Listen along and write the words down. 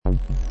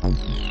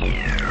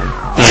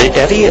The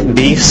Eddie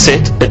B.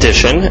 Sit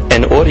edition,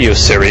 an audio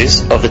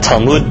series of the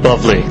Talmud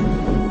Bavli.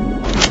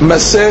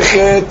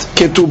 Masechet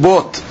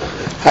Ketubot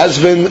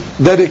has been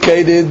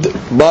dedicated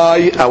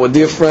by our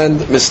dear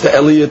friend Mr.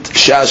 Elliot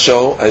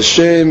Shasho.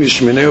 Hashem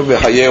Yishmeneu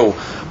v'Hayeu.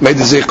 May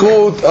the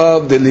zikut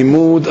of the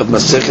limud of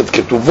Masechet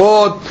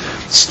Ketuvot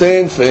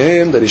stand for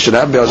him, that he should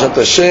have Be'ezrat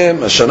Hashem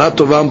Hashana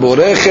Tova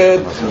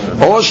Borechet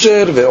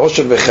Osher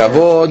ve'Osher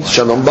ve'Chavod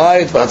Shalom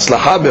Bayit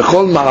v'Hatzlacha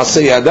b'Chol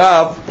Ma'aseh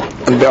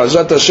Yadav, and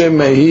Be'ezrat Hashem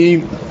may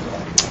he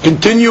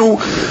continue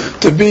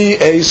to be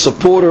a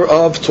supporter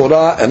of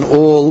Torah and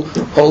all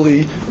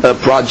holy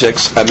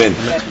projects. Amen.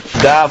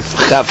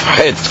 Daf Chaf.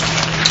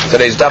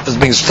 Today's daf is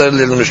being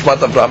studied in Mishmat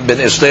Avraham ben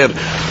Esther.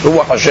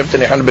 Ruach Hashem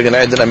Tenechal Began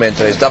Eden. Amen.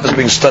 Today's daf is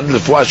being studied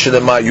with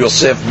Shilema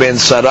Yosef ben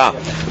Sarah,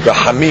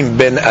 Rahamim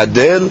ben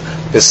Adel,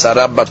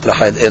 Sarah bat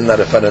Lahad Elna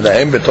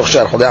Refanadahem betoch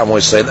Shar Chodei Amo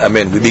Yisrael.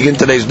 Amen. We begin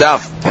today's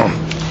daf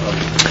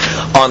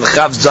on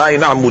Chaf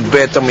Zayin Amud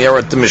Bet, and we are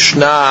at the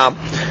Mishnah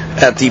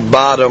at the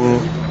bottom,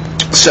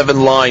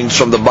 7 lines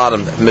from the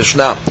bottom.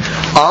 Mishnah.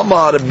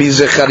 Amar Rabbi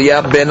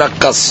Zechariah ben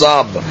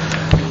Akasab.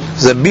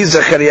 Rabbi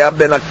Zechariah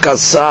ben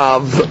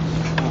Akasab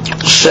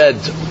said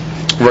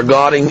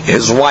regarding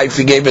his wife,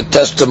 he gave a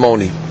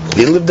testimony.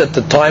 He lived at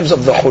the times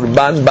of the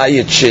Churban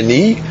Bayit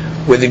Sheni,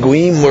 where the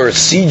Goyim were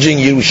sieging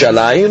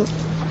Yerushalayim.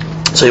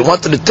 So he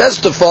wanted to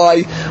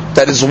testify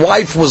that his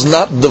wife was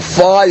not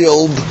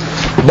defiled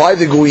by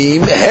the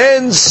Goyim,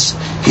 hence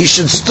he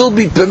should still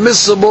be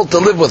permissible to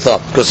live with her,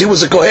 because he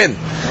was a Kohen.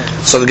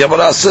 So the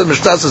Gemara says,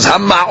 Mishnah says,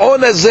 "Hama'on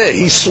hazeh,"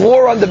 he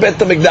swore on the Beit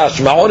HaMikdash.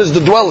 Ma'on is the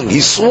dwelling. He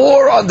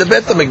swore on the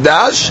Beit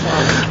HaMikdash,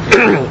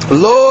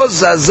 Lo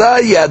zaza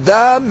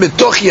yada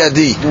mitoch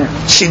yadi.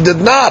 She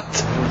did not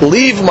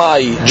leave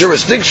my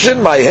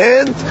jurisdiction, my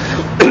hand,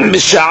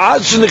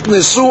 Misha'ad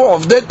sheniknesu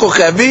ovdei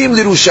kochavim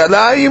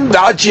l'Yerushalayim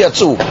da'ad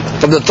sheyatzu.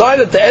 From the time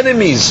that the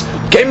enemies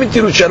came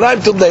into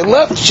Yerushalayim till they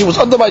left, she was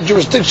under my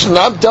jurisdiction. And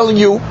I'm telling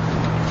you,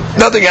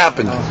 nothing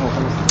happened.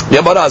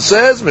 Gemara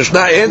says, Mishnah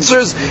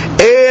answers,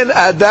 En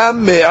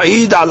Adam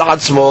me'id al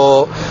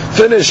atzmo.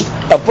 Finished.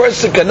 A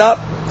person cannot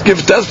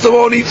give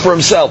testimony for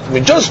himself. I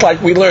mean, just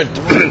like we learned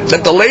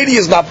that the lady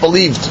is not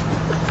believed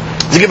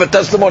to give a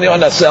testimony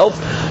on herself,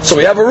 so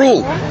we have a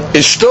rule.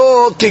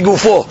 Ishto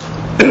kigufo.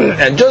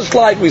 And just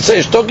like we say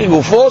Ishto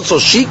kigufo, so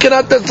she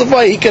cannot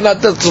testify, he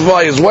cannot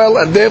testify as well,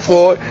 and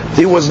therefore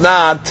he was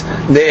not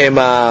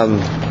ne'eman.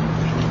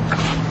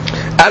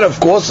 And of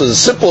course, there's a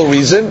simple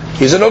reason,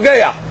 he's an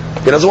ogeya.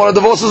 He doesn't want to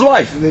divorce his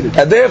wife,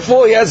 and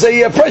therefore he has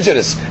a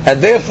prejudice,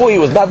 and therefore he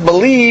was not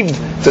believed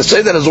to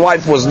say that his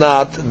wife was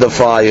not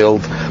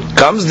defiled.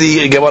 Comes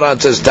the Gemara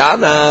and says,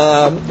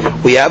 Tana,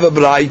 we have a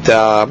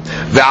braita,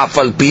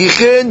 ve'afal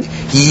pichen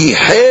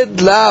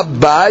yihed la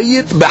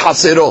bayit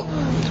behasero,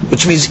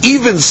 which means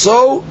even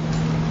so,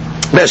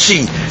 that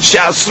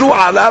she'asru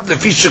alav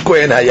lefi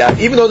shekohen haya,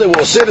 even though they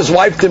will say his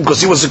wife to him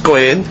because he was a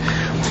kohen,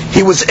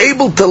 he was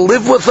able to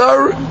live with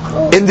her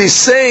in the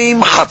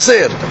same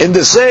chatzer, in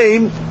the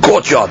same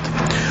courtyard.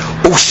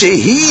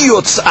 Ukshehi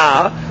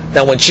yotzah,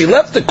 now when she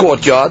left the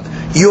courtyard,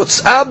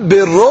 yotzah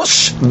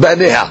berosh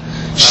baneha,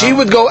 she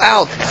would go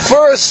out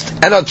first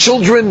and her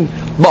children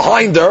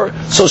behind her,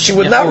 so she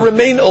would not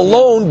remain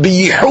alone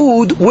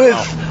biyihud with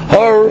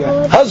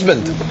her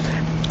husband.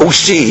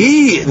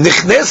 Ukshehi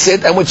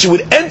nichneset, and when she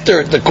would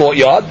enter the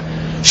courtyard,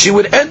 she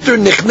would enter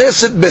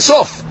nichneset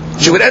besof.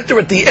 She would enter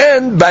at the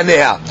end,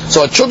 baneha.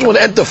 So her children would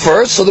enter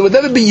first, so there would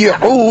never be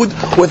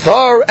yihud with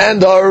her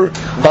and her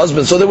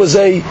husband. So there was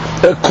a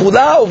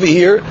kula over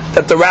here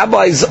that the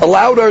rabbis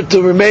allowed her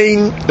to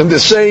remain in the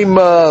same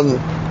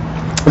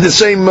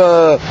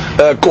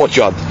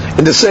courtyard,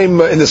 in the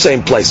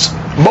same place.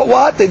 But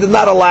what? They did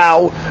not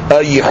allow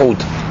yihud.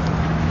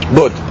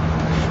 Good.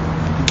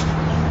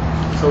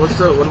 So what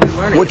are we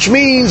learning? Which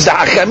means the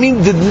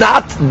Hachamim did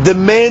not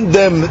demand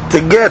them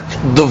to get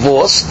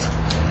divorced.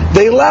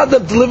 They allowed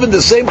them to live in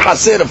the same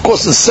haser, of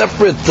course, in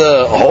separate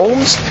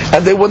homes,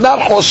 and they were not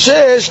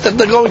hoshesh that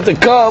they're going to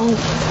come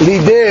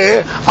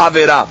lideh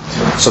avera.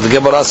 So the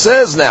Gemara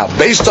says now,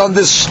 based on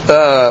this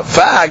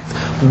fact,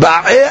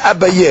 ba'e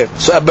abaye.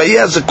 So abaye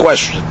has a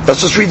question.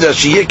 Let's just read that.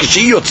 Shiyeh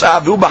kishi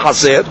yotzah v'hu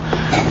b'haser,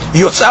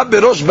 yotzah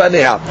berosh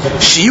baneha.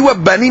 Shiyu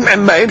abanim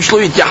emmaim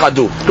shlo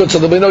yityahadu. Good, so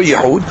there will be no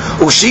yihud.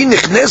 Ushi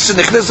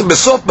nichnes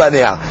besof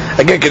baneha.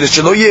 Again, k'desh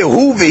shelo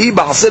yehu v'hi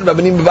b'haser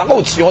v'abanim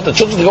b'vachutz. You want the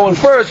children to go in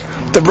first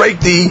to break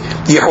the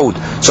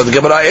yihud. So the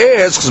Gemara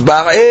asks,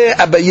 ba'e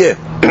abaye.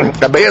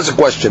 Abaye has a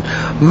question.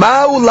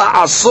 Ma'u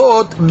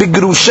la'asot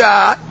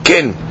b'grusha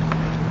ken.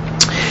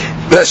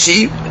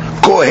 Rashi,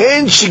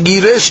 Kohen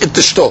shigiresh et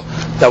tishto.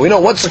 Now we know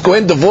once the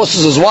Kohen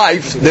divorces his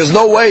wife, there's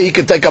no way he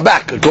can take her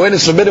back. The Kohen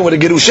is forbidden with a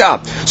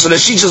girusha. So that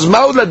she says,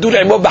 Ma'u la'dur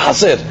imo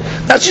b'haser.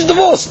 Now she's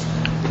divorced.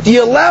 He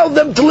allowed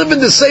them to live in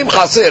the same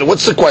chaser.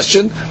 What's the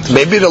question?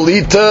 Maybe it'll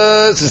lead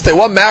to, since they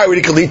weren't married,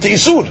 it could lead to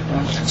isur.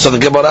 So the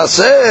Gemara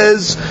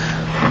says,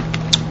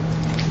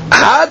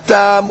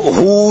 Hatam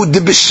hu de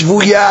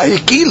b'shvuya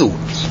hikilu.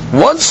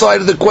 One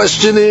side of the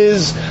question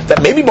is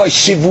that maybe by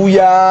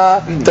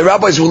shivuya the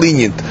rabbis were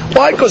lenient.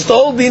 Why? Because the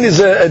whole deen is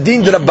a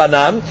deen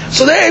d'Rabbanan,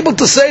 so they're able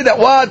to say that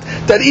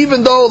that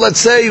even though, let's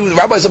say, the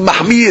rabbis are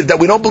mahmir, that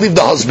we don't believe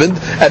the husband,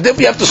 and then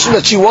we have to assume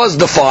that she was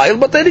defiled,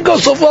 but they didn't go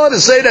so far to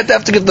say that they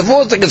have to get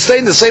divorced, they can stay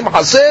in the same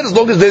haser as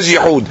long as there's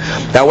yihud.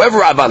 However,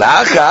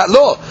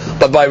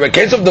 but by a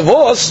case of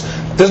divorce,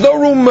 there's no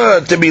room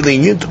to be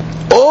lenient.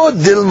 Or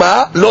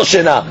dilma lo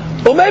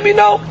shena. Or maybe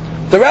no.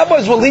 The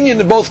rabbis were lenient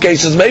in both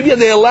cases. Maybe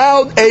they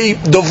allowed a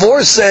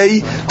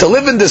divorcee to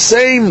live in the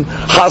same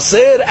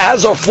haser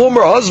as her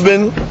former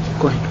husband,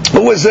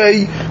 who was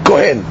a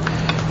kohen.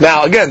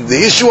 Now, again,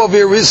 the issue over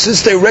here is,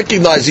 since they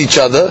recognize each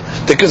other,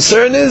 the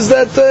concern is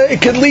that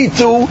it can lead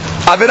to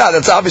avirah.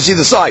 That's obviously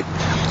the side.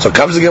 So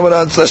comes the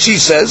Gemara, so she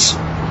says,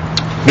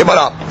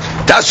 Gemara,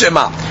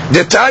 Tashema,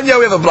 Detanya,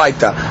 we have a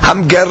braita,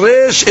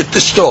 Hamgaresh et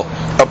tishto.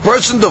 A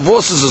person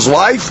divorces his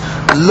wife,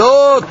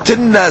 lo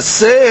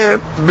tinnaseh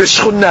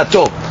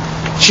b'shchunato.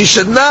 She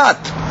should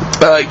not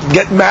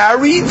get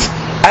married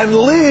and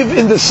live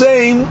in the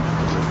same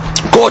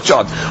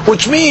courtyard.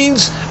 Which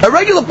means a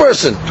regular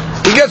person,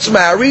 he gets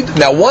married.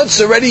 Now, once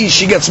already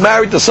she gets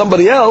married to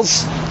somebody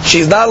else,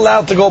 she's not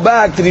allowed to go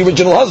back to the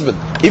original husband,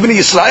 even in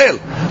Israel.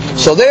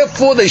 So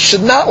therefore, they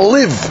should not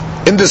live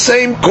in the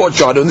same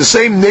courtyard, in the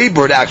same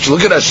neighborhood.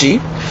 Actually, look at Rashi.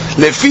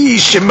 Lefi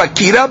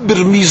shemakira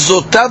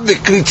birmizotav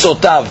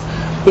v'kritzotav,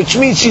 which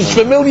means she's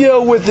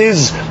familiar with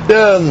his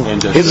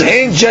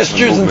hand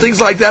gestures and things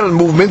like that and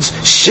movements.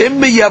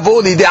 Shem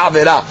yavo nidei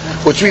avera,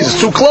 which means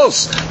it's too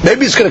close.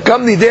 Maybe it's going to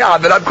come nidei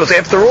avera because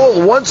after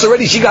all, once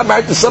already she got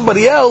married to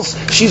somebody else,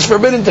 she's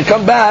forbidden to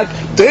come back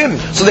to him,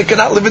 so they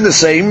cannot live in the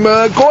same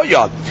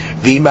courtyard.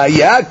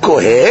 V'imaya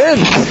kohen,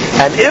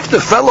 and if the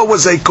fellow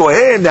was a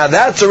kohen, now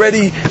that's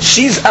already,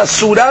 she's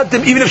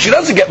asuratim, even if she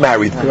doesn't get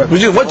married.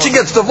 Which is, once she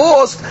gets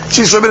divorced,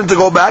 she's forbidden to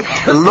go back.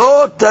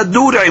 Lo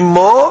tadur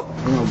imo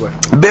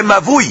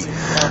b'mavui,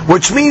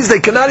 which means they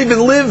cannot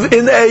even live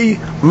in a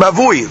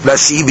mavui.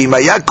 Rashi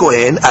v'imaya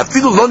kohen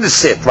afilu lo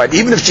niset, right?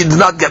 Even if she did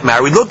not get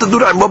married, lo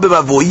tadur imo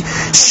b'mavui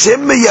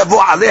shem yavo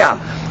aleha,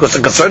 because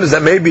the concern is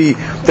that maybe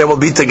they will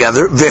be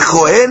together.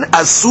 V'kohen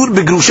asur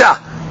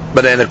b'grusha.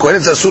 But then a kohen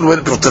is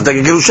asur to take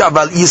a gerusha.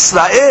 But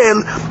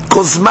Yisrael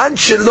kozman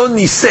shelo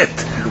niset.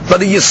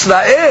 But in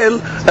Yisrael,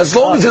 as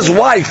long as his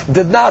wife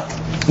did not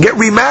get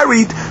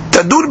remarried,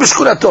 tadur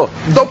b'shkunato.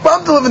 No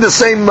problem to live in the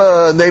same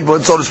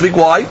neighborhood, so to speak.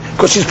 Why?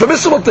 Because she's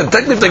permissible to them.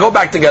 Technically, if they go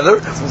back together,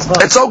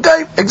 it's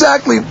okay.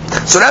 Exactly.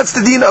 So that's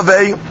the deen of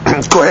a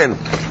kohen.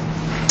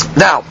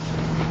 Now,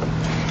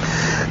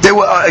 they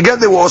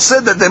were all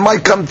said that they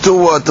might come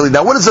to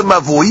now. What is a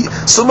mavui?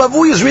 So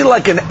mavui is really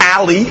like an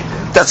alley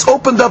that's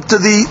opened up to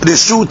the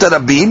Reshut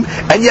Rabim,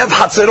 and you have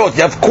hatzerot,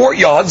 you have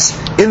courtyards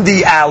in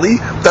the alley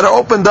that are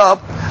opened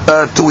up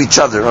to each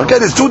other. Okay,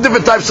 there's two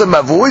different types of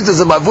mavuis. There's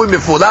a mavui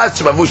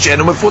mefurash, mavui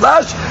she'enu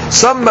mefurash.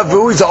 Some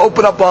mavuis are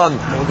open up on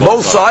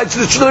both sides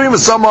of the Reshut Rabim, and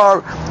some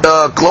are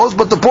closed.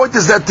 But the point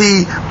is that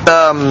the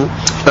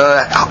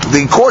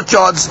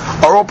courtyards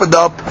are opened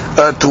up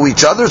to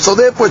each other. So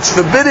therefore, it's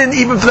forbidden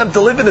even for them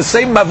to live in the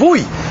same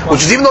mavui.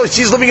 Which is, even though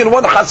she's living in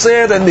one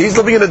haser and he's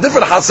living in a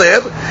different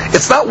haser,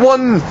 it's not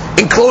one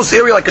enclosed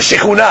area like a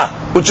shechuna,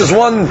 which is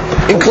one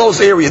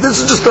enclosed area. This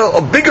is just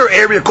a bigger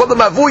area called the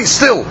mavui.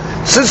 Still,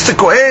 since the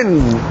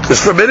kohen is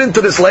forbidden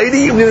to this lady,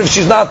 even if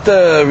she's not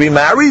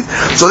remarried,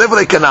 so therefore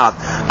they cannot.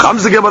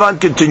 Comes the Gemara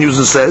and continues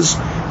and says,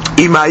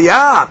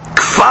 Imaya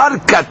kfar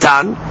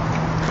katan.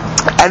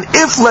 And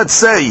if, let's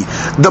say,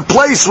 the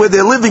place where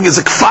they're living is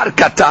a kfar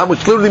katan,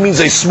 which literally means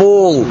a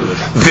small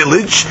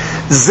village,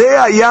 ze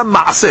haya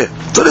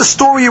ma'aseh. So this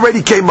story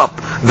already came up.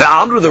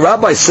 The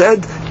rabbi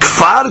said,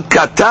 kfar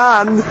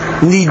katan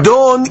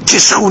nidon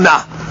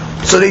kishchuna.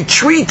 So they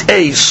treat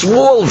a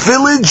small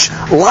village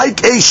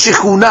like a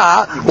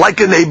shechuna, like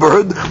a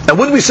neighborhood. And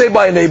what do we say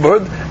by a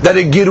neighborhood? That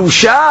a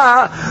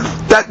girusha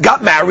that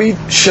got married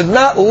should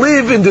not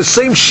live in the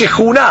same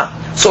shechuna.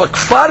 So a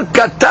kfar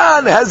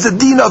katan has the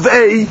deen of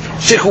a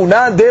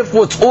shechuna,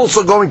 therefore it's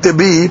also going to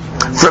be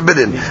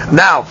forbidden.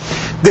 Now,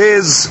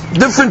 there's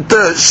different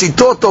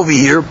shitot over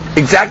here.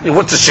 Exactly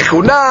what's a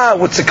shechuna,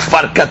 what's a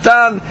kfar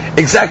katan,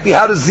 exactly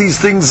how does these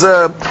things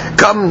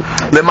come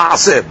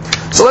lema'aseh.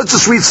 So let's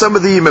just read some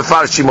of the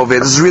mefarshim over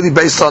here. This is really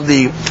based on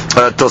the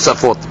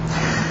Tosafot.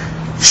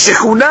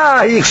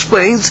 Shechuna, he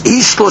explains,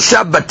 is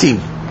shlosha batim.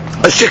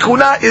 A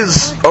shechuna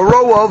is a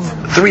row of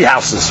 3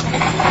 houses.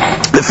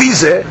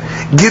 Lefize,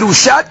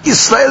 Girushat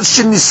Yisrael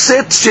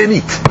sheniset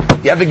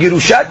shenit. You have a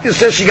Girushat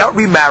Yisrael, she got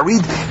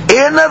remarried.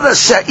 Ena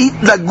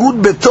rasha'it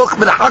lagud betoch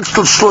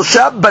menachak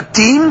shlosha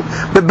batim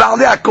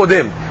beba'alei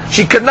hakodem.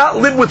 She could not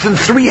live within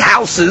 3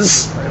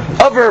 houses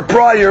of her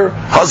prior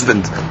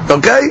husband.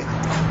 Okay?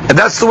 And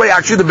that's the way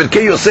actually the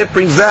Birkei Yosef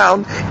brings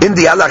down in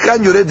the Halakha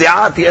Yoreh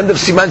De'ah at the end of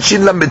Siman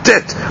Shin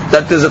Lametet,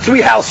 that there's a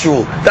 3-house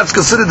rule. That's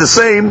considered the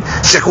same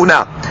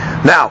Shechuna.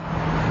 Now,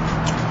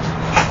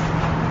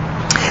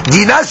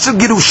 Dinah Shel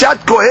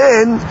Girushat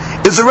Kohen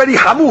is already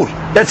Hamur.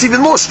 That's even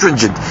more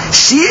stringent.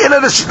 She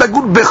ena rashit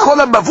lagud bechol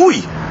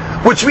hamavui.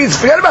 which means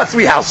forget about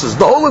 3 houses.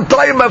 The whole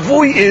entire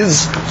mavui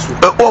is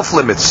off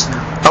limits.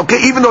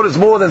 Okay, even though there's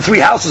more than 3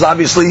 houses,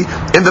 obviously,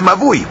 in the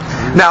mavui.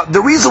 Now,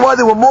 the reason why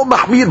they were more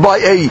mahmir by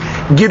a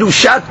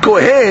girushat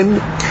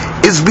kohen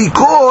is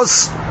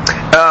because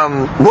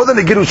more than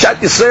a girushat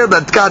Yisrael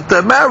that got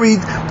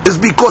married, is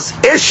because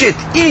eshet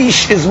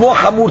ish is more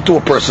hamur to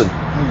a person.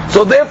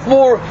 So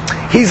therefore,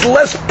 he's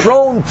less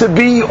prone to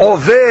be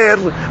over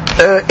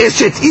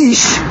eshet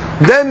ish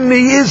than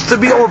he is to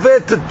be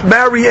over to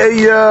marry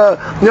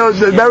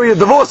a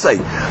divorcee.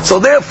 So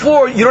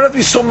therefore, you don't have to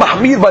be so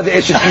mahmir by the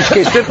eshet ish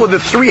case. Therefore, the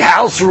 3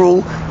 house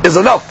rule is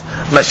enough.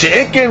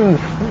 Mashi'ekin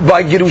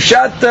by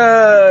Girushat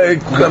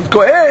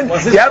Kohen,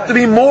 you have to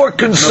be more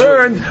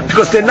concerned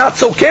because they're not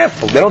so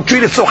careful. They don't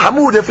treat it so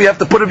hamud. If you have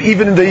to put them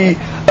even in the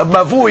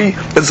mavui,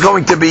 it's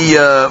going to be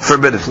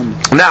forbidden.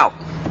 Now,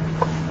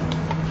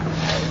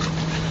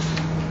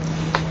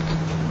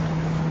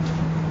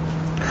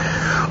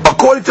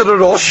 according to the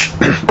Rosh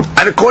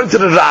and according to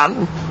the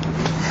Ran,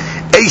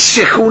 a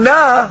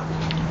shechuna,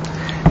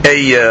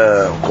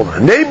 a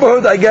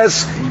neighborhood, I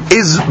guess,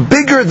 is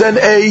bigger than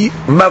a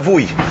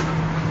mavui.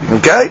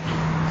 Okay?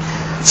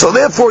 So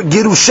therefore,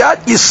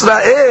 Girushat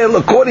Yisrael,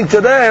 according to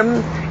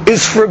them,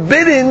 is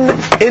forbidden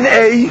in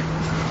a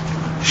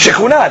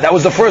shechuna. That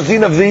was the first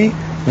din of the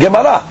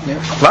Gemara. Yeah.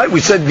 Right?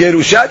 We said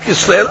Girushat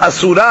Yisrael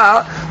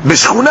asura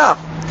b'shechuna.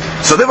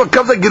 So therefore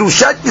comes a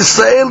Girushat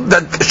Yisrael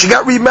that she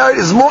got remarried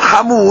is more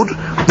hamur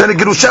than a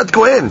Girushat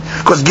Kohen.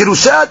 Because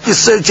Girushat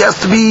Yisrael, she has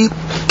to be,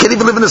 can't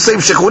even live in the same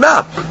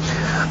shechuna.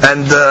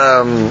 And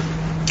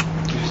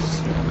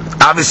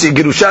obviously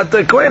Girushat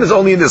Kohen is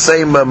only in the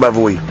same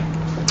mavui.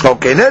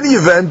 Okay, in any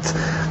event,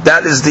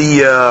 that is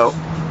the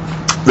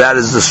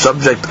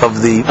subject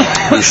of the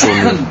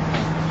Rishonim.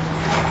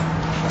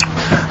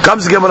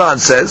 Comes the Gemara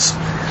and says,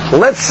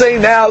 let's say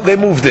now they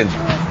moved in.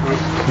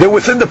 They're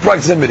within the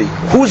proximity.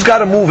 Who's got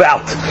to move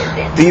out?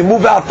 Do you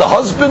move out the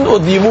husband or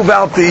do you move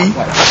out the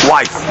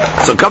wife?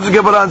 So comes the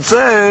Gemara and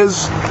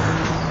says,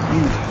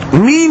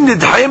 Mi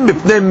nidhaim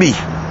mipnei mi.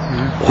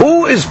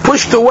 Who is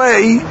pushed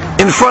away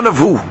in front of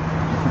who?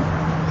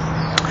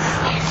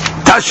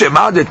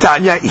 Tashema de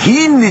Tanya,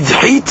 he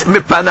nidhit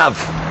mipanav.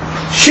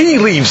 She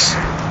leaves.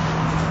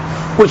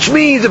 Which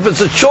means if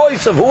it's a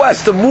choice of who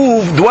has to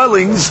move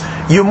dwellings,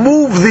 you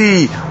move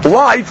the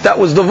wife that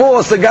was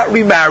divorced and got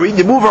remarried,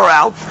 you move her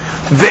out,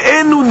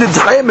 ve'enu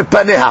nidhit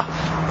mipaneha.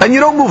 And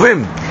you don't move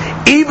him.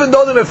 Even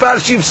though the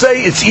Mefarshim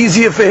say it's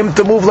easier for him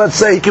to move, let's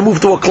say he can move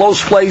to a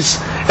close place,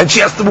 and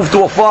she has to move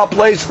to a far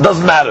place,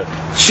 doesn't matter.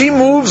 She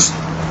moves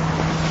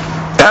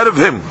out of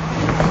him.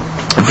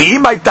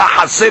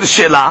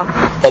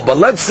 Oh, but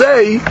let's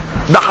say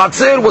the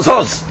Hatzer was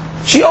hers.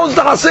 She owns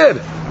the Hatzer,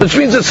 which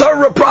means it's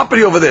her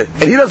property over there,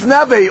 and he doesn't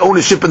have a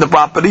ownership in the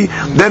property.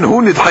 Then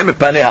who nidhaim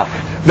paneha?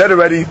 Then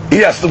already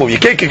he has to move. You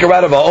can't kick her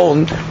out of her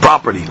own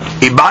property.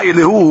 Now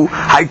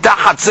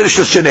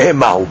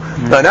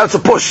it's a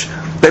push.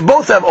 They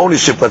both have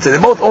ownership, let's say. They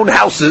both own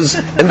houses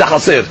in the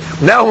Hasir.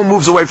 Now who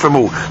moves away from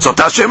who? So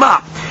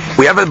Tashema.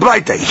 We have a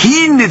Braita.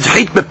 He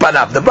nidhit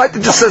bepanav. The Braita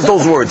just says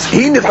those words.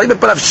 He nidhit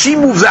bepanav. She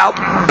moves out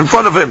in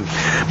front of him.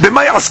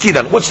 B'may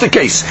askidan. What's the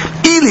case?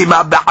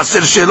 Ilima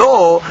b'hasir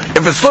shelo.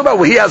 If it's talking about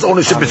where he has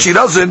ownership and she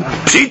doesn't,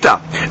 pshita.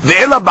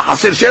 Ve'ela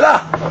b'hasir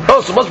shela.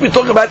 Oh, so must be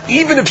talking about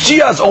even if she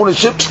has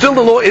ownership, still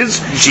the law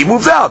is she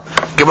moves out.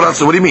 What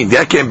do you mean?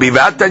 That can't be.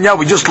 V'atanya,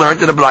 we just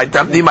learned in the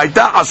Braita.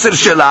 Nimaita hasir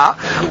shela.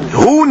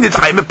 Who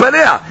nidhit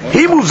bepanav?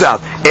 He moves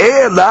out.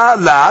 Ela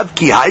lav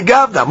ki hay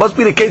gavna. Must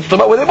be the case talking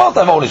about where they both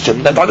have ownership.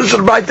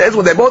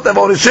 When they both have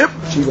ownership,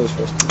 she goes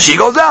first. She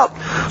goes out.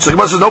 So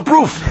Gemara says no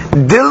proof.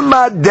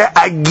 Dilma de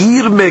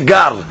agir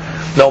megar.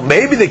 No,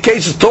 maybe the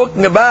case is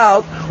talking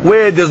about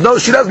where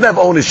she doesn't have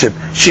ownership.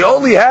 She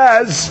only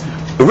has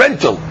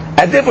rental.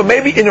 And therefore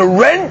maybe in a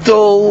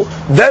rental,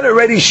 then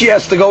already she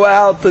has to go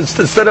out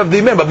instead of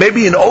the man. But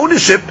maybe in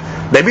ownership,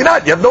 maybe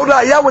not. You have no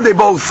raya when they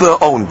both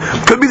own.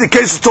 Could be the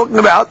case is talking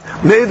about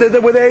where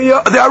they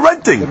are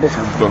renting.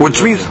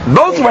 Which means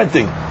both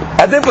renting.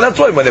 And therefore that's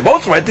why when they're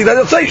both renting, then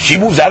they'll say she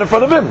moves out in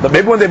front of him. But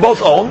maybe when they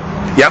both own,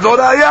 you have no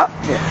raya.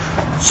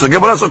 So the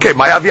Gemara says, okay,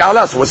 ma'av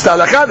ya'ala. So what's the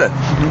halakha then?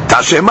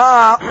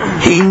 Tashema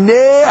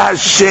hine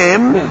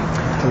Hashem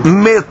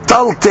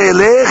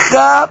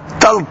metaltelecha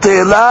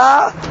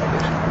taltela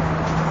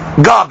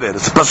gaber.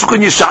 It's a pasuk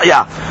in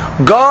Yeshaya.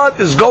 God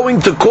is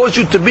going to cause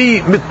you to be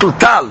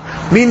mitltal,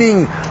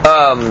 meaning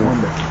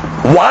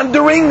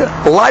wandering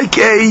like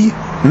a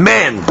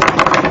man.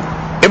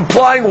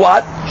 Implying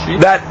what?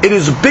 That it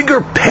is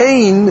bigger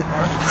pain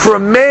for a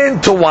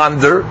man to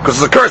wander, because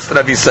it's a curse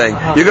that he's saying.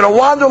 You're going to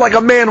wander like a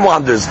man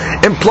wanders,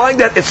 implying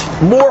that it's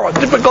more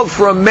difficult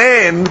for a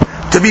man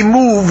to be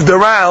moved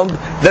around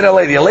than a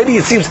lady. A lady,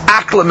 it seems,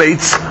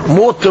 acclimates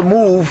more to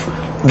move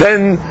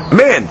than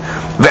men.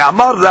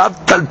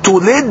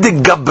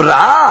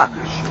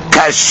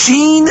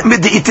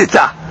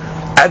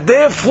 And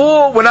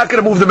therefore, we're not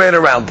going to move the man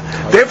around.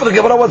 Therefore, the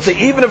Gemara would say,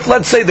 even if,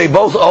 let's say, they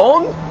both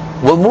own,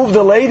 will move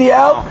the lady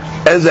out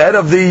as the head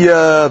of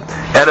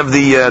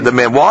the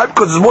man. Why?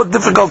 Because it's more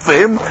difficult for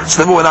him. So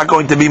therefore, we're not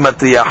going to be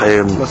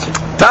matriachim.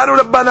 Tanu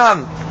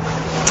Rabbanan.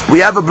 We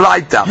have a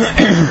braita.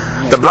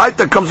 The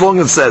braita comes along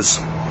and says,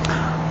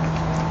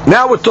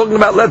 now we're talking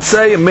about, let's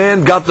say a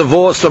man got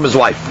divorced from his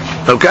wife.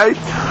 Okay?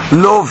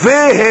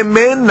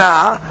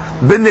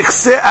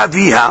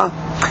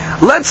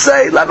 Let's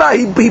say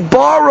he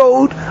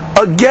borrowed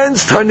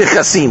against her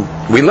nichasim.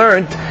 We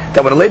learned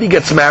that when a lady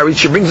gets married,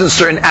 she brings in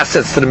certain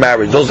assets to the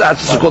marriage. Those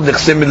assets are called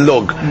nichsim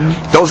milog.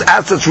 Those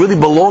assets really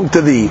belong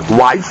to the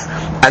wife,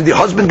 and the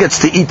husband gets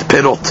to eat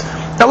perot.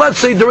 Now let's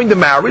say during the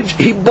marriage,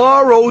 he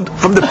borrowed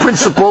from the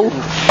principal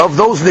of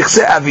those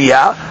nichse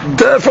aviyah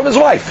from his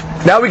wife.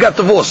 Now he got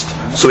divorced,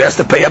 so he has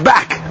to pay her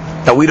back.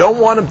 Now we don't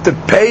want him to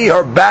pay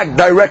her back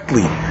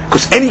directly,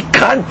 because any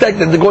contact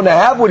that they're going to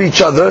have with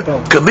each other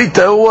could lead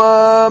to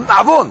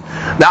avon.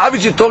 Now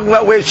obviously talking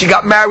about where she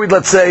got married,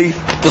 let's say,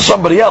 to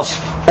somebody else.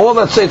 Or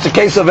let's say it's a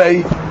case of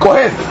a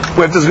kohen,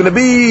 where if there's going to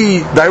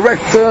be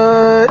direct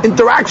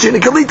interaction,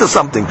 it can lead to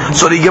something.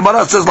 So the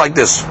Gemara says like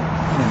this.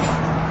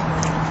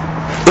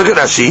 Look at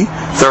Rashi,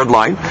 third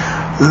line.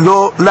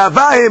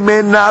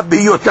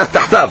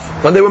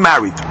 When they were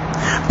married.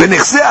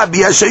 בנכסי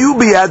אביה שהיו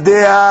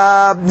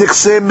בידיה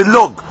נכסי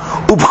מלוג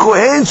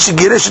ובכהן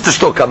שגירש את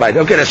אשתו כמיים.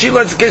 Okay, now she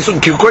learns the case of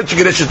כהן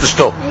שגירש את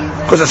אשתו,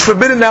 because it's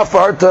forbidden now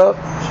for her to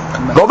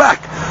go back.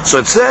 So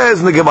it says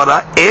in the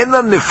Gemara,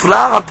 אינה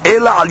נפרעת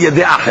אלא על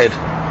ידי אחר.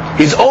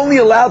 He's only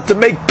allowed to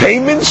make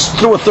payments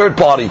through a third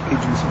party,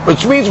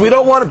 which means we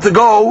don't want him to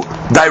go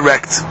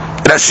direct.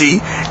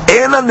 Rashi,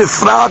 אינה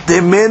נפרעת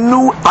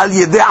ממנו על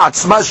ידי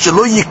עצמה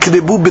שלא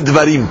יקרבו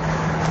בדברים.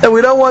 And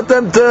we don't want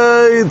them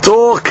to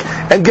talk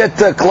and get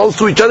close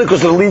to each other,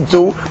 because it'll lead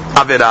to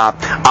Avera.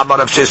 Amar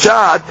Rav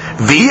Sheshat,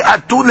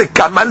 V'atu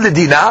lekaman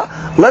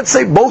ledina. Let's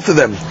say both of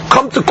them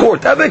come to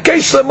court. Have a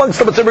case amongst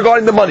them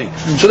regarding the money.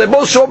 So they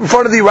both show up in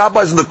front of the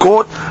rabbis in the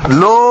court.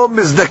 Lo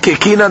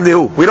mizdakekina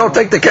nehu. We don't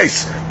take the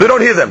case. We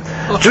don't hear them.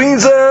 Which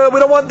means we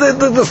don't want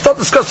the stuff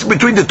discussing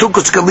between the two,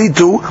 because it can lead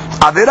to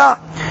Avera.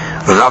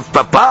 Rav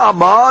Papa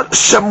Amar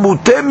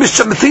Shamutem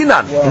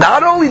Mishamthinan.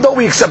 Not only don't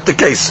we accept the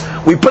case,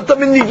 we put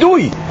them in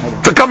nidui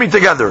for coming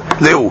together.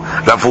 Lehu.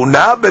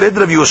 Ravuna Bered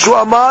Rav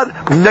Yoshua Amar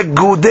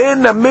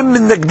Nagudena Mim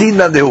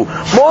Nagdina Lehu.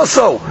 More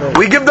so,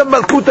 we give them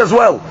malkut as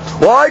well.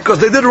 Why? Because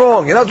they did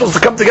wrong. You're not supposed to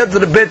come together to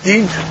the bet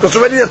din, because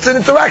already that's an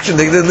interaction.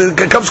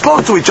 They comes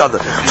close to each other.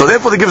 So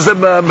therefore, they gives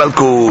them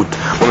malkut.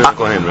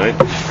 Kohen, right?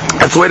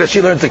 That's the way that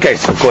she learns the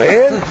case.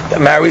 Kohen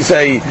that marries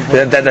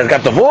that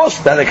got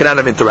divorced, then they can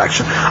have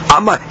interaction.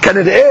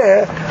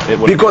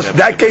 Because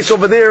that case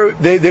over there,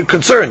 they're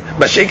concerned.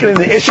 But shaking in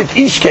the Eshet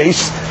Ish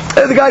case,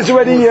 the guy's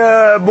already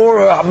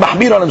more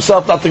mahmir on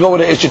himself not to go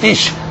with the Eshet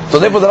Ish. So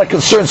therefore they're not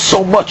concerned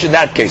so much in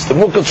that case. They're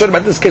more concerned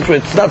about this case where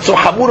it's not so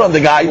hamur on the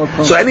guy.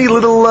 So any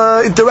little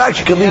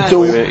interaction can lead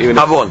to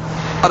avon.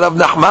 Rav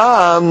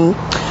Nachman,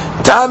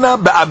 Tana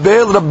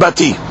Ba'abel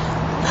Rabbati.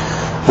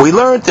 We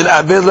learned in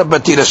Abel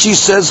Rabbati that she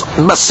says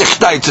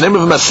Masechta. It's the name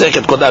of a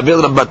Masechet called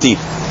Abel Rabbati.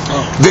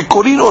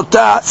 Vekorin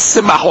ota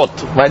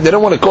semachot. Right? They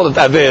don't want to call it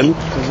Abel,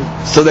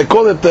 so they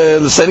call it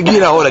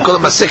Sergina, or they call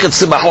it Masechet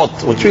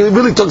Semachot, which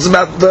really talks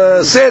about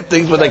sad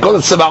things, but they call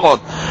it Semachot.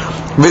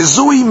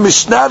 Vezui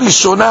Mishnah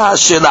Rishona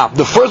Shela.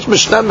 The first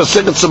Mishnah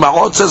Masechet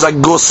Semachot says a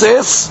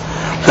goses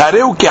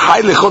tareu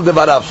kehai lechol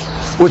devarav,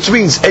 which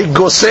means a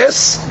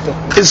goses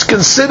is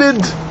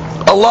considered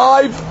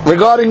alive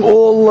regarding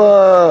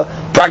all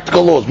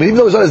practical laws. Even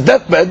though he's on his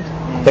deathbed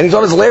and he's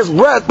on his last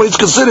breath, but he's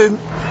considered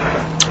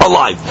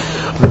alive.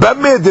 So the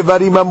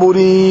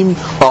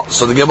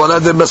Gemara,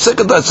 the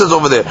Masechet that says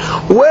over there,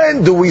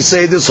 when do we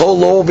say this whole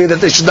law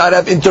that they should not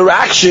have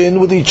interaction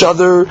with each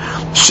other?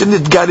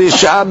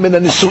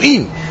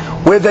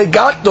 Where they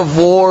got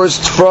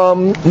divorced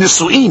from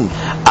Nisu'in.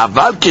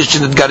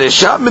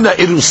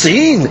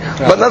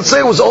 But let's say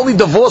it was only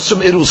divorced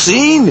from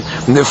Irusin.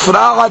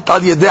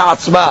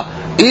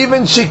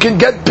 Even she can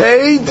get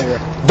paid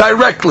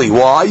directly.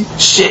 Why?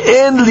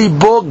 She'en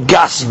libo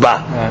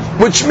gasba.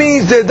 Which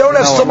means they don't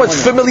have so much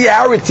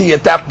familiarity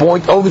at that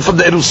point, only from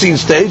the Irusin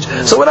stage.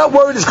 So we're not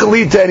worried it's going to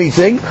lead to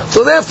anything.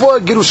 So therefore,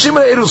 Girushim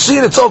and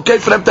Irusin, it's okay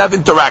for them to have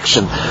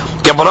interaction.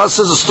 Gemara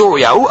says a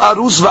story. Ahu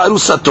arus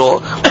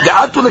va'arusato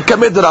de'atu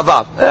lekamed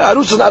Rava.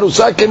 Arus and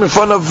Arusa came in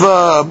front of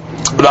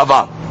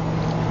Rava.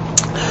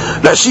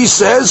 Now she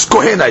says,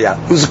 Kohenaya.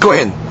 Who's a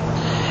Kohen?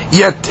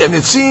 Yet, and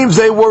it seems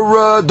they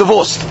were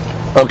divorced.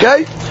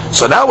 Okay?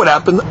 So now what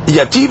happened?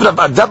 Yativ Rav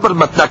Adabar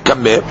Matna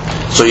Kameh.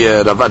 So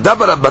Rav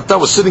Adabar Matna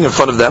was sitting in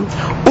front of them.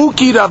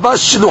 Uki Rava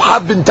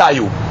Shiluha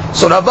Bintayu.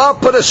 So Rava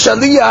put a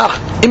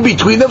shaliyah in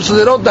between them so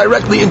they don't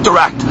directly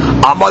interact.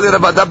 Amar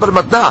Rav Adabar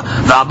Matna.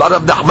 Rav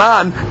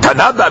Nachman.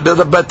 Tanab Abel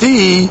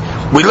Rabbati.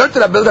 We learned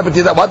that Abel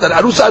Rabbati that what? That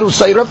Arusa.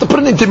 You don't have to put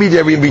an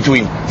intermediary in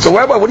between. So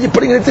what are you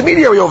putting an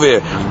intermediary over here?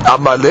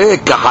 Amale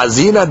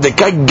Kahazina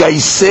Deka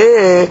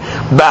Gaise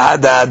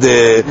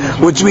Bahadade.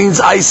 Which means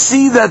I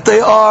see that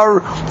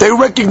they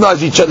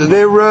recognize each other.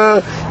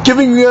 They're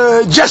giving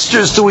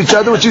gestures to each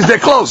other, which is they're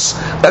close.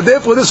 And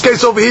therefore, in this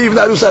case over here, even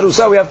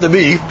Arusa, we have to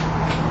be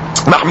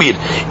Mahmir.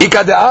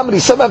 Ikade Amri,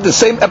 some have the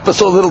same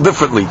episode a little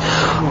differently.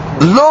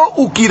 Lo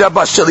ukira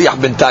b'shaliach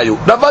bentayu.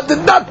 Rava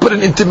did not put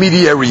an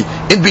intermediary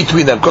in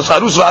between them, because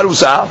harus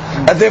v'harusa,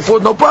 and therefore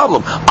no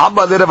problem.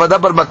 Amar le Rava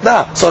bar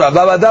matna. So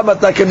Rava bar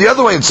matna came the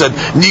other way and said,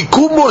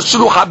 nikumo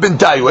shlucha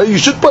bentayu. You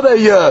should put a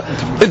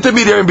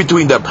intermediary in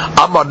between them.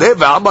 Amar le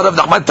ve'amar Rav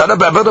Nachman tana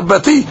be'aver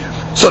Rabbati.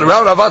 So the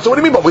Rava, so what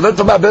do you mean? But we learned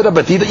from Aver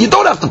Rabbati that you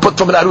don't have to put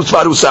from an harus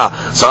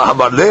v'harusa. So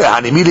Amar le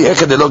hanimili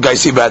hechad lo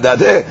gaisi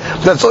ba'adad.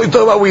 That's all you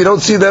talk about. We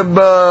don't see them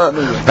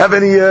have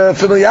any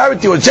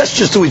familiarity or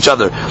gestures to each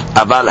other.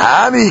 But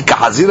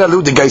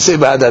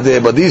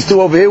these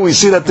two over here, we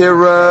see that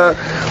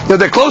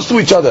they're close to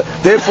each other.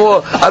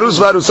 Therefore, Arus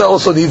Varusa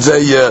also needs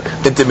a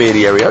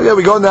intermediary. Okay,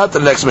 we go now to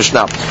the next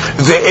Mishnah.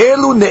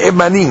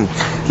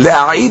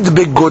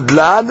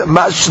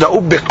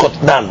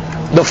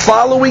 The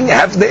following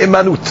have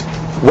ne'emanut.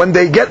 When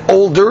they get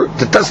older,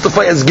 to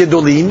testify as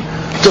Gedolim,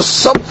 to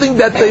something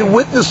that they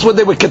witnessed when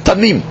they were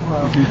Ketanim.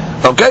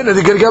 Okay, now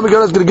the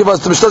Gemara is going to give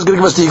us the Mishnah is going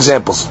to give us the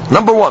examples.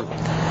 Number one,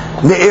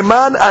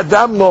 Ne'eman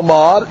Adam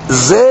Nomar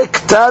Ze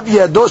Ktav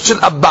Yado Shel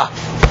Abba.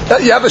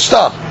 You have a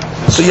shtar,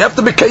 so you have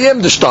to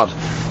Mekayem the shtar.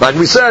 Like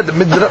we said,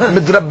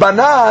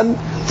 Midrabanan,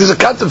 there's a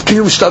concept of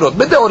Kiyum Shtarot.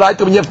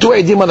 Midoraita, when you have two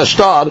Eidim on a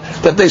shtar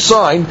that they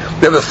sign,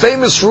 they have a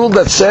famous rule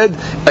that said,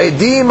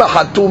 Eidim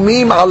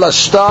Hatumim Ala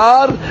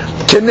Shtar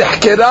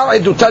Kenihkera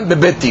Eidutan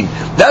Bebetin.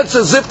 That's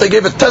as if they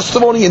gave a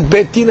testimony in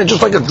Betin, and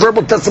just like a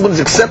verbal testimony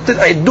is accepted,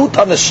 Eidut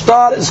on a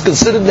shtar is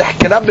considered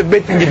Nihkera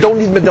Bebetin. You don't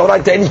need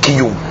Midoraita any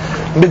Kiyum.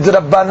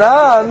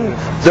 Midrabanan,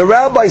 the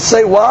rabbis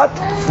say what?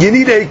 You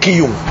need a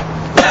Kiyum.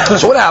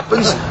 So what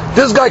happens?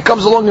 This guy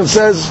comes along and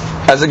says,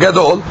 as a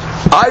gadol,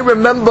 I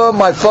remember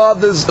my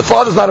the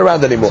father's not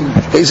around anymore.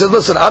 He says,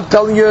 listen, I'm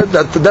telling you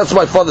that's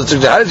my father's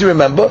signature. How does he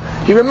remember?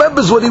 He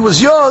remembers when he was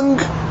young,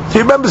 he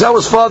remembers how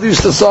his father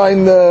used to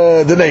sign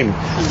the name.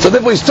 So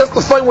therefore he's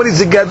testifying when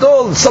he's a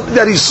gadol, something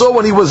that he saw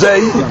when he was a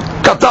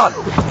katan.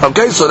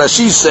 Okay, so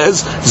Rashi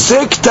says,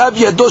 Ze ktav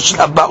yado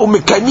shel abba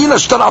umekaymin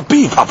ashtar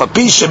apiv,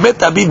 afapi shemet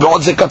apiv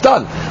be'od ze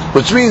katan.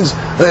 Which means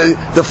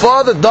the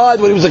father died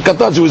when he was a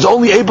katan, so he was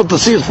only able to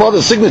see his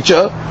father's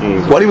signature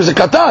when he was a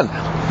katan.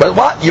 But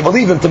what? You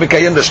believe him to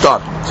mekayim the shtar.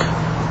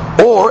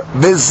 Or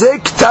v'ze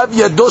ktav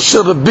yado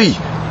shel rabbi.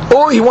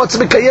 Or he wants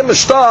to mekayim the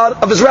shtar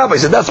of his rabbi. He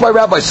said, that's my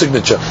rabbi's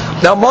signature.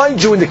 Now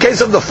mind you, in the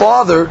case of the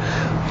father,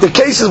 the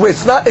case is where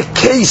it's not a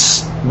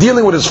case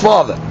dealing with his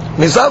father.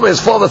 It's not where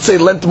his father, let's say,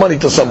 lent money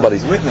to somebody.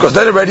 Because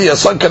then already a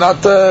son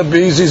cannot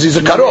be, he's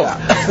a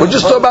karov. We're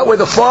just talking about where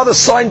the father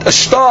signed a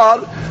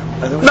shtar,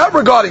 not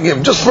regarding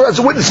him, just as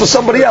a witness for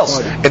somebody else.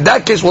 In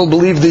that case, we'll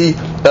believe the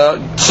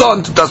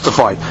son to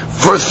testify.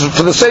 For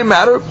the same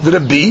matter, the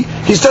Rabbi,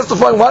 he's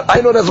testifying what? I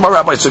know that's my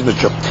rabbi's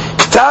signature.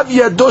 Ktav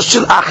yado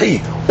shel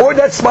achi. Or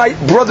that's my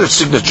brother's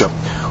signature.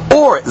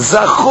 Or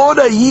zachor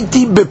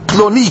hayiti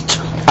beplonit.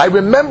 I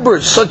remember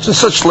such and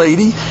such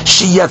lady.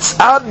 She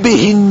yatzah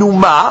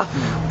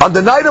behinuma. On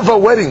the night of her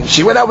wedding,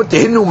 she went out with the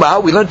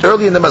hinuma. We learned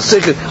earlier in the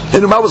Masechet,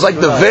 hinuma was like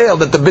the veil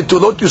that the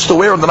betulot used to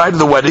wear on the night of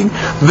the wedding.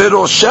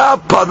 V'rosha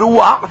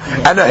parua,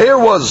 and her hair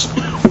was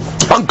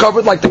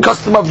uncovered like the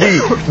custom of the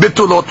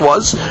betulot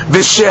was.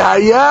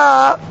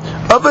 V'shehaya,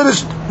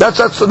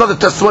 that's another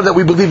testimony that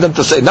we believe them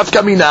to say.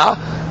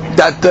 Nafkamina,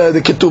 that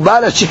the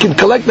ketubah that she can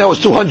collect now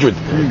is 200,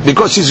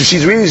 because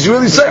she's really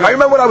saying, I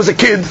remember when I was a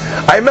kid,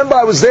 I remember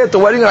I was there at the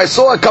wedding and I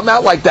saw her come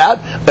out like that,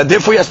 and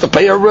therefore he has to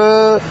pay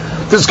her,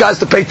 this guy's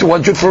to pay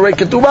 200 for a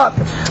ketubah.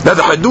 Now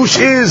the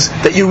hadush is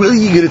that you're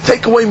going to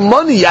take away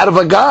money out of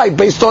a guy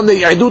based on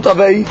the idut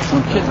of a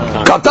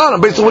katan,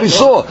 based on what he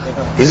saw.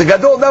 He's a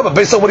gadol now, but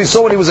based on what he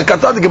saw when he was a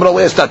katan, the Gemara will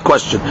ask that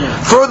question.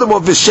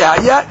 Furthermore,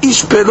 v'shaya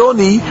ish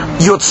peloni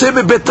yotze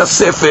bebet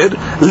hasefer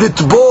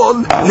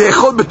litbol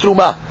leechol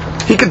betruma.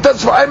 He can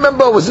testify. I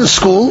remember I was in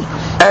school,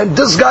 and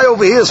this guy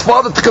over here, his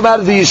father took him out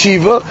of the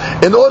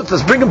yeshiva in order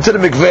to bring him to the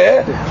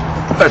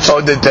mikveh.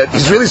 So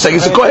he's really saying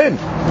he's a kohen.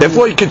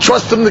 Therefore, you can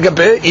trust him to get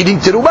eating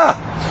terumah.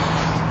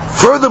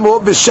 Furthermore,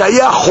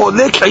 b'shaya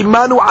cholek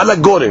imanu ala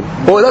gorim.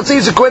 Or let's say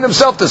he's a kohen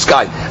himself. This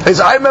guy. He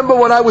says, I remember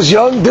when I was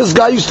young, this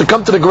guy used to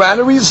come to the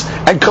granaries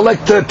and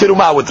collect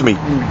terumah with me.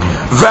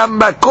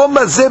 V'makom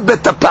hazeh bet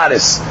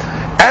haparis.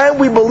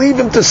 And we believe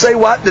him to say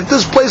what? That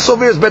this place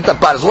over here is Bet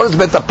HaParis. What is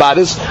Bet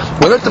HaParis?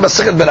 We learned the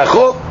Masechet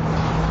Berachot.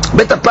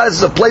 Bet HaParis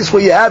is a place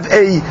where you have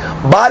a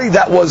body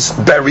that was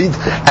buried,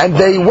 and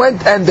they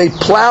went and they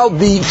plowed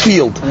the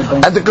field.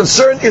 And the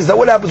concern is that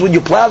what happens when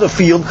you plow the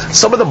field,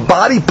 some of the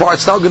body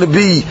parts now going to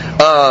be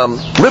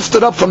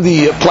lifted up from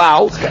the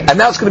plow, and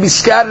now it's going to be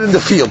scattered in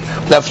the field.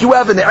 Now if you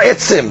have an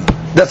etzim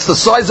that's the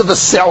size of a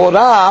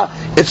seorah,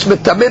 it's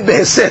metameh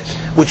beheset,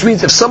 which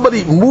means if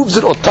somebody moves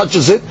it or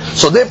touches it,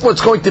 so therefore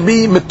it's going to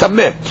be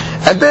metameh.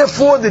 And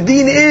therefore the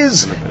deen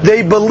is,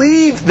 they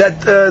believe that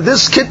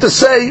this kid to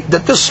say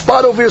that this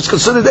spot over here is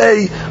considered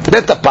a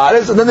bet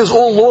haparis, and then there's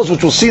all laws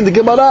which we'll see in the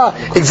Gemara,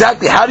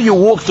 exactly how do you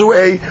walk through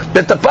a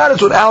bet haparis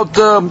without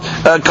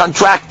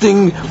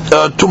contracting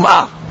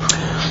tum'ah.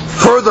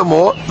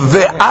 Furthermore,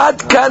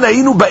 ve'ad kan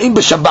hayinu ba'im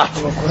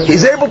b'Shabbat.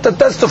 He's able to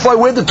testify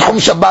where the Tchum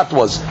Shabbat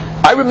was.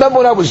 I remember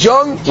when I was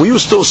young, we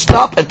used to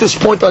stop at this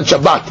point on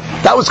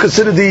Shabbat. That was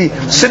considered the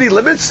city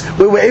limits.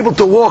 We were able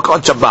to walk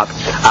on Shabbat.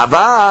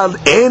 Aval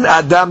en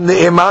adam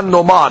ne'eman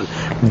nomar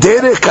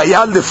derech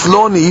hayal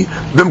lefloni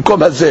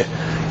b'mkom hazeh.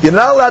 You're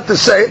not allowed to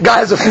say, a guy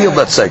has a field,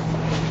 let's say.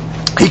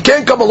 He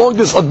can't come along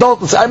this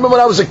adult and say, I remember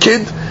when I was a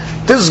kid,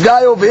 this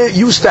guy over here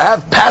used to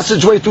have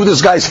passageway through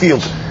this guy's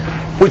field.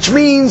 Which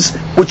means,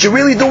 what you're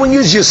really doing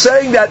is you're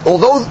saying that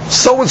although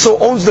so-and-so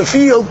owns the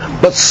field,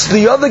 but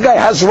the other guy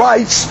has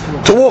rights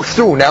to walk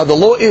through. Now the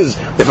law is,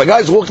 if a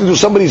guy's walking through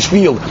somebody's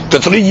field for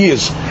 3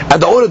 years,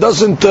 and the owner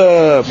doesn't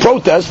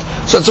protest,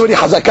 so it's already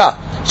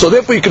hazakah. So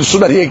therefore you can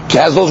assume that he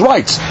has those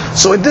rights.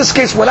 So in this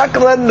case, we're not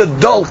going to let an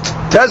adult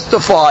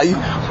testify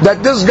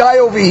that this guy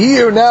over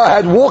here now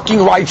had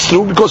walking rights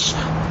through, because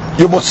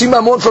you're motzi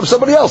mamon from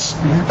somebody else.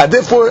 And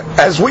therefore,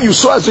 as what you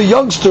saw as a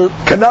youngster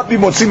cannot be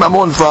motzi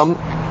mamon from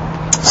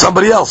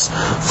somebody else.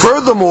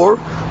 Furthermore,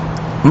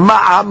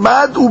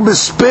 ma'amad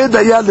u'misped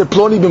haya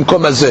leploni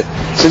b'mkom hazeh.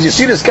 Says, you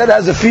see this guy that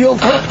has a field,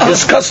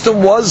 his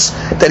custom was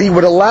that he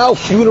would allow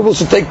funerals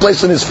to take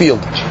place in his field.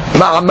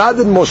 Ma'amad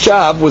and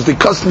moshav was the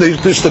custom they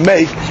used to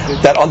make,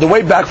 that on the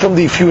way back from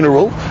the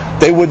funeral,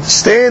 they would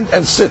stand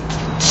and sit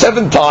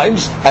 7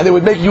 times, and they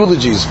would make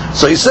eulogies.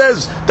 So he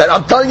says that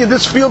I'm telling you,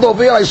 this field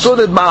over here, I saw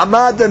the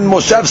Ma'amad and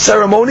Moshav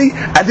ceremony,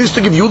 and they used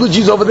to give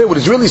eulogies over there. What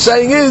he's really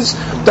saying is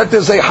that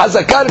there's a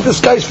hazakah that this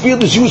guy's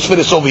field is used for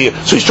this over here.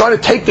 So he's trying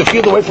to take the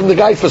field away from the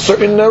guy for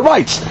certain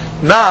rights,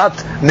 not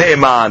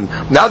ne'eman.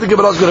 Now the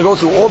Gemara is going to go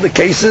through all the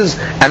cases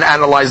and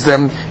analyze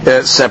them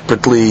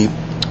separately.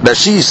 Now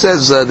she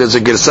says there's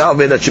a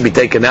girsah that should be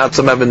taken out.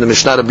 Some have in the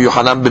Mishnah of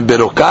Yohanan ben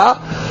Berokah.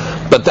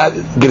 But that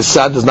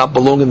girsah does not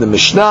belong in the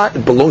Mishnah.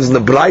 It belongs in the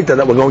Braita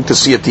that we're going to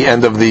see at the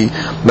end of the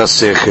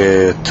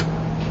Masechet.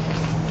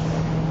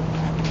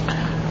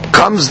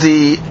 Comes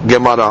the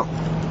Gemara.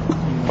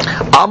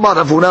 Amar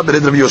Ravuna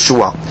ben Rav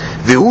Yoshua.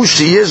 V'hu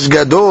sheyesh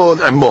gadol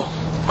imo.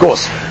 Of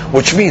course,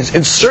 which means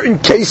in certain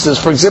cases,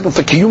 for example,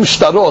 for kiyum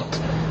shtarot,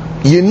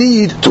 you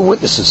need 2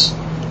 witnesses.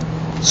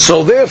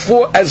 So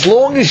therefore, as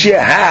long as you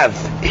have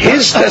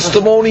his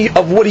testimony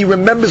of what he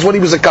remembers when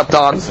he was a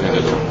katan,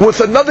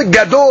 with another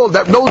gadol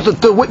that knows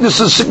that the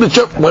witness's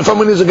signature went from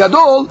when he was a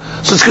gadol,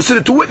 so it's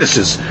considered 2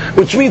 witnesses.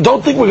 Which means,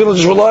 don't think we're going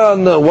to just rely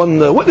on one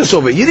witness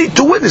over it. You need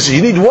 2 witnesses.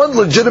 You need one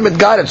legitimate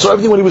guy that saw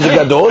everything when he was a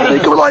gadol, and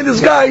you can rely on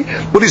this guy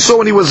what he saw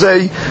when he was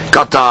a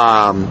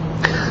katan.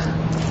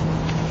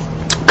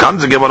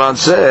 Comes the Gemara and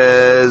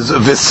says,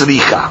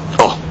 Vesricha.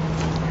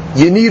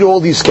 You need all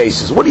these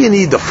cases. What do you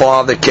need? The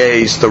father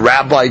case, the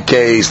rabbi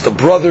case, the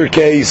brother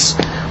case.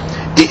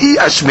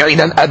 Because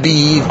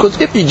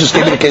if you just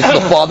gave me the case of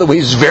the father where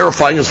he's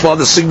verifying his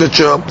father's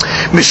signature,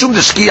 mishum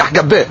deshkiach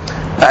gabeh.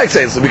 I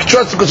say we can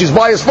trust him because he's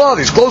by his father,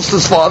 he's close to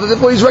his father,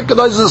 therefore he's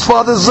recognizing his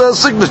father's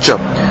signature.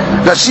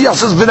 Rashi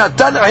says,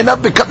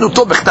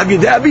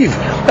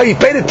 he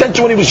paid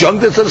attention when he was young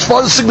to his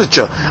father's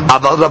signature.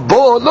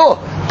 No.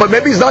 But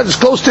maybe he's not as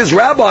close to his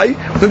rabbi,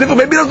 so therefore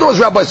maybe he doesn't know his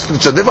rabbi's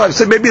signature. Therefore I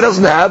say maybe he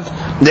doesn't have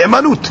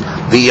ne'emanut.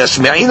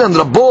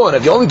 And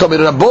if you only told me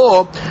the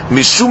Rabbo,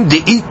 mishum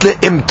de'it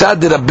le'imta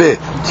de rabbe.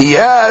 He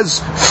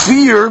has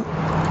fear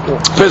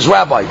for his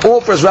rabbi,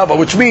 or for his rabbi,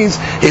 which means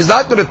he's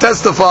not going to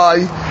testify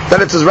that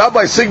it's his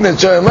rabbi's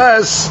signature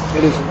unless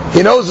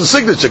he knows the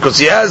signature, because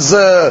he has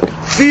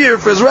fear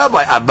for his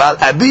rabbi.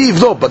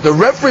 Abiv, no, but the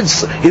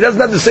reference, he doesn't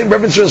have the same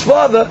reference to his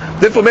father,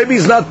 therefore maybe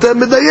he's not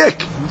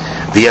medayek.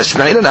 Good.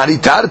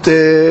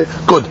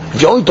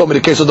 If you only told me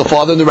the case of the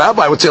father and the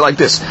rabbi, I would say like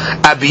this: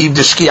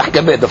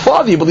 the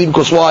father, you believe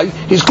because why?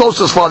 He's close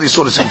to his father, he's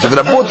sort of signature.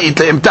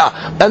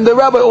 And the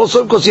rabbi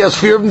also because he has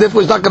fear of him,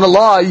 therefore he's not going to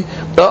lie,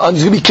 and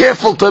he's going to be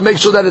careful to make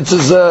sure that it's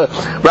his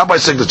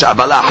rabbi's signature.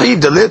 But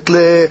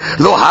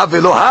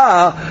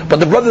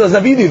the brother doesn't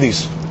have either of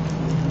these.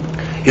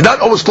 He's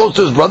not always close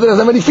to his brother, doesn't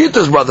have any fear to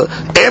his brother.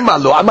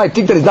 I might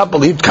think that he's not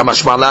believed.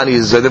 Kamashmalani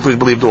is therefore he's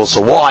believed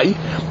also. Why?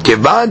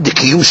 Because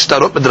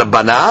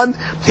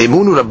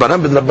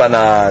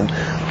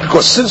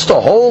since the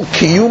whole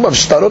kiyum of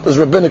shtarot is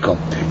rabbinical,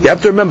 you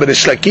have to remember the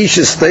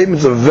Shlakish's statement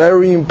is a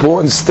very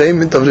important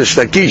statement of the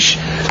Shlakish.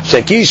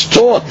 Shlakish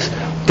taught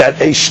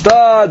that a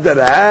shtar that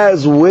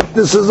has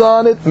witnesses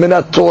on it,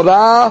 minat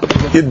Torah,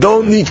 you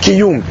don't need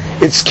kiyum.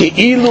 It's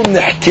ki'ilu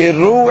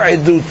nehkeru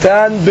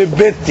edutan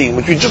bebetin,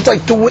 which we just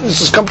like 2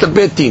 witnesses come to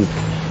betin.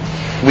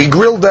 We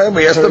grill them,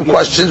 we ask them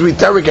questions, we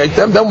interrogate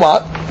them, then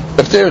what?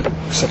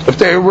 If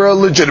they were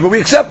legitimate, we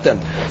accept them.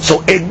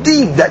 So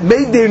edim that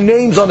made their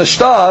names on a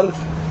shtar,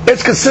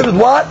 it's considered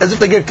what? As if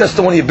they gave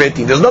testimony of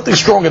betin. There's nothing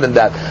stronger than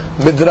that.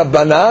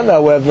 Midrabanan,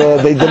 however,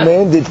 they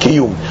demanded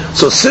kiyum.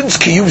 So since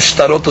kiyum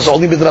shtarot is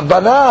only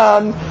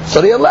midrabanan,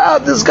 so they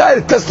allowed this guy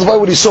to testify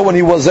what he saw when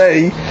he was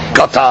a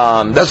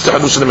katan. That's the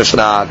hadush in the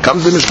Mishnah.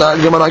 Comes the Mishnah,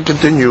 Gemara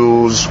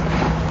continues.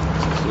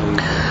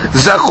 I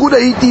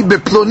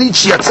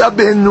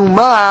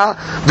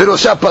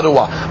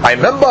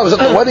remember I was at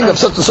the wedding of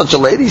such and such a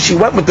lady. She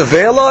went with the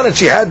veil on and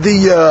she had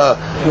the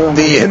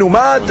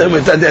hinumat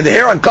and the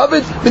hair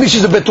uncovered. Meaning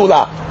she's a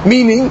betula.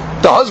 Meaning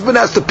the husband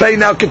has to pay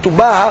now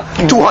ketubah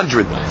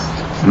 200.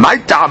 My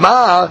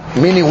ta'ama,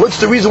 meaning what's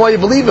the reason why you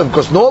believe him?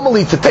 Because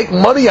normally to take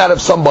money out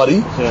of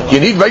somebody, you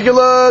need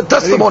regular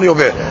testimony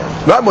over here.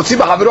 Right?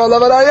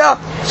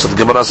 So the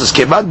Gemara says,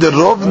 Kevan de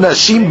rov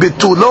nashim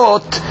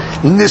betulot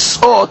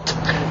nisot,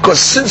 because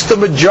since the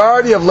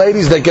majority of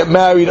ladies that get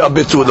married are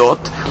betulot,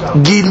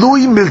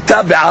 gilui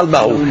milta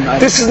be'almahu.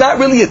 This is not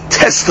really a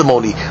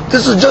testimony.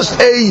 This is just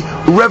a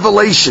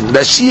revelation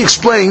that she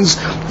explains.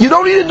 You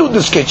don't need to do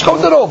this case.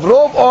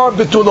 Rov are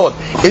betulot.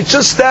 It's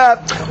just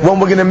that when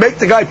we're going to make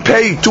the guy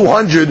pay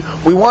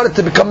 200, we want it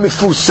to become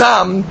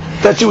mifusam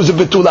that she was a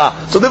betula.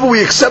 So therefore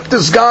we accept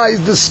this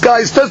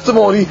guy's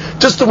testimony,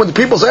 just to when the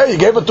people say, hey, you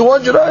gave her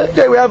 200,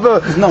 okay, we have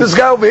this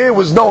guy over here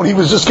was known, he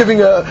was just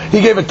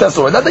he gave a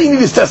testimony. Not that you need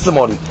his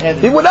testimony.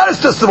 He would not his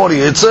testimony.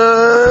 It's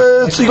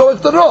you go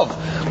into the Rov.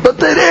 But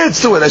it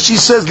adds to it. As she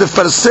says,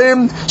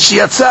 "Lefarsem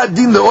shiatza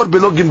din leor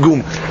belo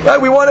gimgum."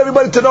 Right? We want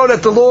everybody to know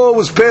that the law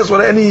was passed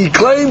without any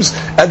claims,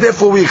 and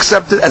therefore we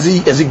accept it as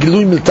a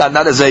gilui miltan,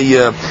 not as a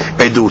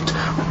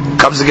edut.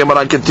 Comes the Gemara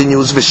and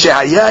continues,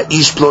 "V'shehaya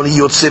ish ploni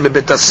yotze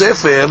mebet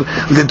hasefer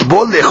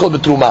litbol leechol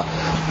betruma."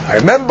 I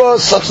remember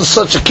such and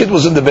such a kid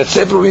was in the Bet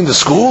Sefer in the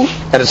school,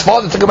 and his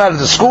father took him out of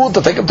the school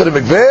to take him to the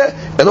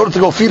mikveh in order to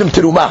go feed him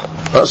terumah.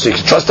 So you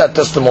can trust that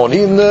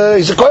testimony, and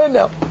he's a kohen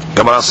now.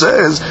 Gemara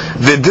says,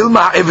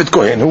 "V'dilma evet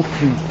kohen."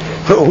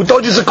 Who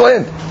told you he's a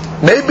kohen?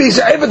 Maybe he's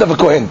an eved of a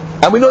kohen,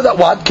 and we know that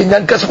what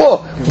kinyan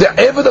kaspo. The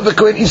eved of a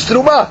kohen is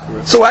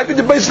terumah. So how could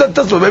you base that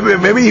testimony?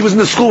 Maybe he was in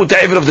the school with the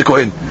eved of the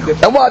kohen,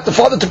 and what the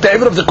father took the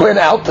eved of the kohen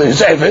out,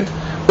 his eved,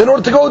 in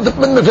order to go to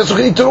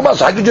eat terumah.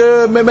 So how could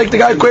you make the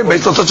guy a kohen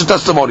based on such a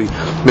testimony?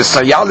 This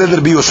proves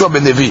Rabbi Yoshua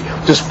ben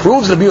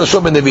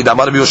Nevi.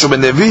 Amar Rabbi Yoshua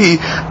ben Nevi,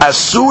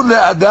 asur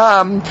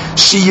le'adam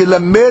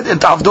sheyilamed et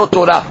avdot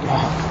Torah.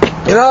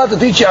 You know how to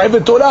teach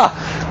Ya'ibet Torah.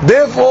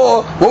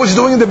 Therefore, what was he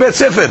doing in the Bet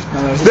Sefer?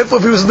 Therefore,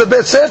 if he was in the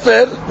Bet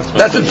Sefer,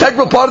 that's an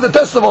integral part of the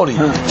testimony.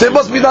 So it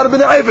must be not have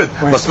been an Ya'ibet.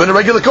 Must have been a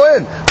regular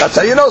Kohen. That's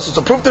how you know. So it's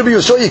a proof to be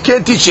you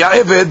can't teach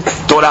Ya'ibet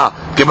Torah.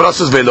 Gemara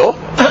says, Velo?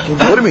 What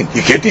do you mean?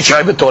 You can't teach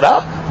Ya'ibet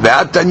Torah?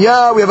 Be'at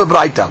Tanya, we have a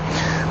Braita.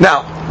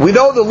 Now, we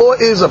know the law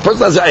is a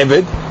person has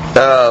Ya'ibet.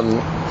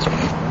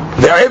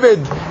 The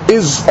Ya'ibet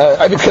is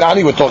Ya'ibet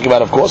Kanani we're talking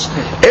about, of course.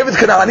 Ya'ibet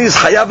Kanani is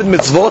Chayav in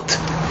mitzvot.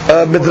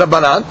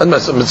 Midrabanan and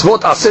mitzvot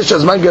aseh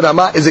shazman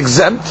gerama is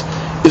exempt,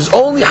 is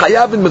only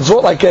hayav in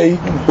mitzvot like a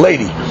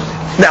lady.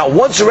 Now,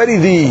 once already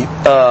the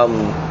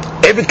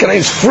Eved Kanani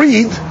is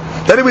freed,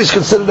 then he is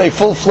considered a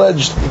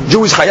full-fledged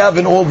Jewish hayav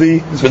in all the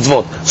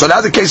mitzvot. So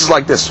now the case is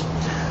like this.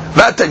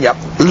 Let's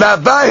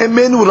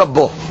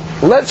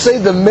say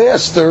the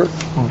master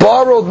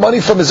borrowed money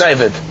from his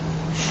Eved.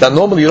 Now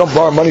normally you don't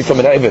borrow money from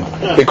an Eved,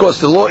 because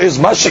the law is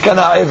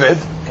mashakana Eved.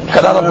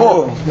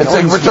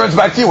 It returns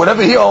back to you.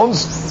 Whatever he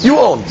owns, you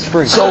own.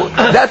 So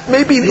that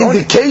may be an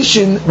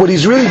indication. What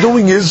he's really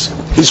doing is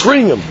he's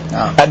freeing him,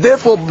 and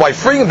therefore by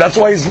freeing him, that's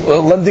why he's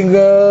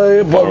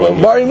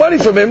borrowing money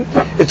from him.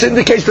 It's an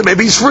indication that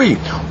maybe he's free.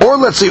 Or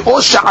let's say,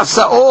 or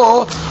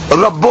sha'asa'o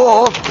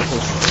rabbo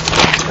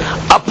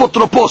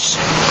apotropos.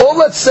 Or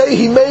let's say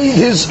he made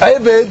his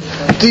Eved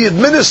the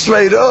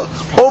administrator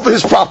over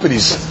his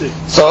properties.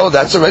 So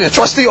that's already a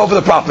trustee over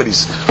the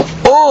properties.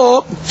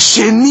 Or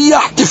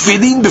sheniach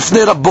tefillin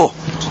b'fnei rabbo.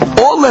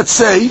 Or let's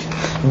say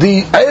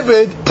the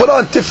Eved put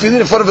on tefillin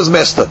in front of his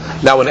master.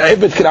 Now an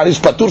Eved Kanani is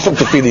patur from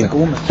tefillin.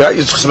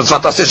 Right?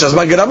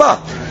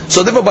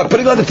 So therefore by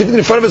putting on the tefillin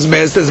in front of his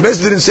master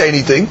didn't say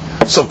anything.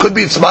 So it could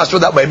be it's master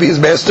that maybe his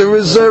master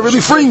is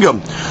really freeing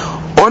him.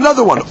 Or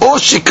another one. Or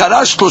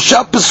shekara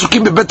shlosha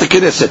pesukim bebet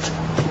haKnesset.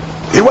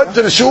 He went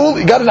to the shul,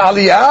 he got an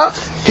aliyah,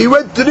 he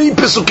read 3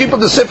 pesukim of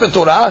the Sefer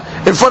Torah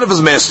in front of his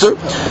master.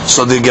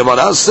 So the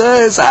Gemara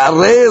says,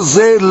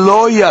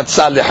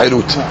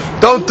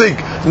 don't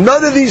think,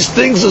 none of these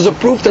things is a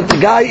proof that the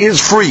guy is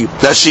free.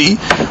 That's she.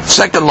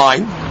 Second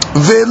line,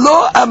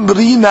 Velo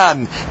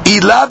amrinan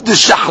ilav de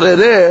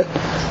shahrere.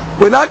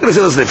 We're not going to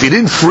say, listen, if he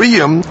didn't free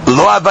him,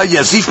 lo ava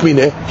yazif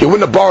mine, he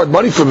wouldn't have borrowed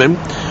money from him.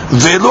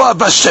 Velo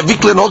ava shavik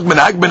lenog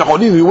menag ben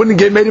chonim, he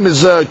wouldn't have made him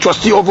his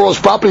trustee over all his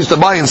properties to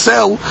buy and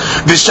sell.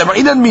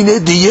 V'sham'inan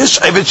mine diyesh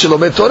eved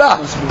shelomed Torah.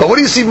 But what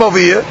do you see from over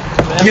here?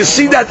 You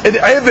see that an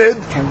Eved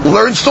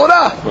learns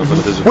Torah,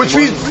 which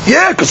means,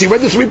 because he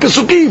read the 3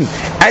 pesukim,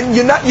 and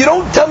you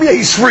don't tell me that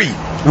he's free.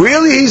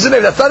 Really, he's an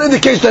Eved. That's not an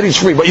indication that he's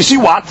free. But you see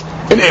what?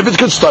 An Eved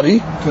could study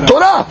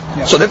Torah.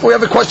 So therefore we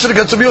have a question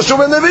against Rabbi Yoshua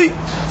ben Nevi.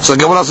 So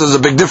the Gemara says there's a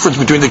big difference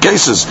between the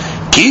cases.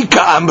 Ki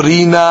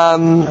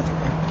ka'amrinan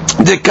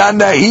de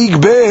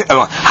kanahig be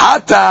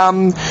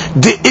hatam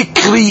de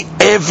ikri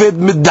Eved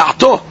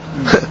middato.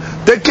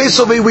 That case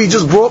of we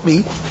just brought me,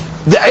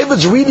 the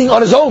Eved's reading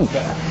on his own.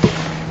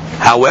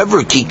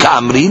 However, ki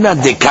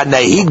ka'amrinan de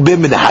kanahig be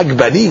minhag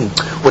banim.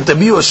 What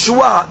Rabbi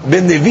Yoshua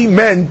ben Nevi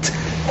meant,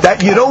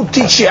 that you don't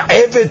teach your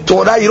Eved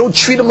Torah, you don't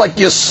treat him like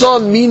your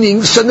son,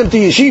 meaning send him to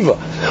yeshiva.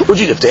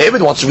 Which if the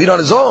Eved wants to read on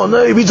his own,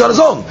 he reads on his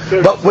own.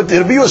 But what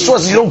the Rabbi Yoshua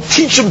says, you don't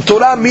teach him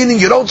Torah, meaning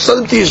you don't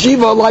send him to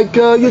yeshiva like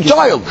your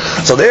child.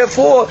 So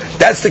therefore,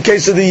 that's the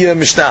case of the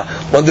Mishnah.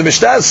 When the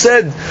Mishnah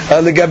said,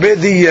 legabe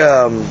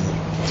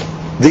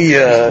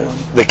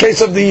the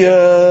case of the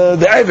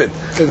Eved.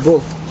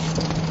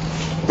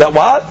 That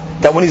what?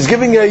 That when he's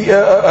giving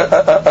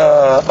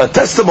a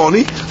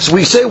testimony, so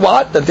we say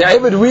what? That the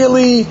Eved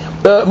really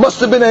must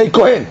have been a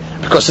Kohen,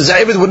 because his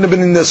Eved wouldn't have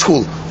been in the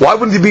school. Why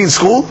wouldn't he be in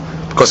school?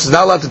 Because he's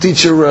not allowed to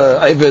teach your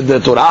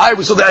Eved Torah.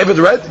 We saw the Eved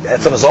read.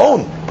 That's on his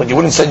own. But you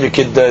wouldn't send your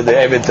kid the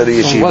Eved to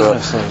the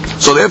yeshiva.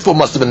 So therefore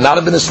must have been not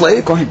have been a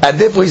slave. And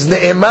therefore he's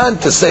ne'eman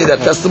to say that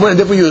testimony. And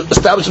therefore you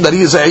establish him that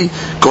he is a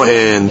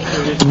Kohen.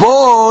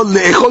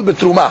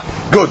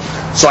 Good.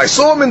 So I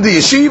saw him in the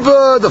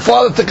yeshiva. The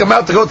father took him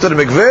out to go to the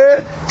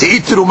mikveh to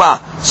eat terumah.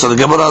 So the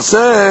Gemara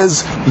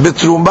says,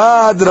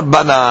 B'terumah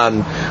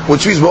d'Rabbanan.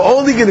 Which means we're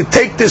only going to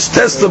take this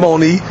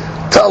testimony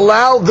to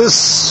allow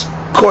this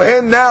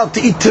Kohen now to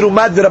eat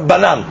terumah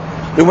d'Rabbanan.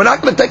 We're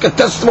not going to take a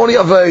testimony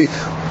of a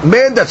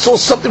man that saw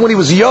something when he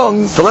was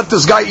young to let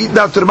this guy eat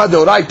now terumah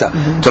d'oraita.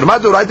 Terumah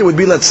d'oraita would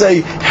be, let's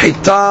say,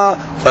 hita,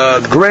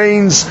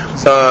 grains,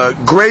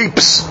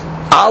 grapes,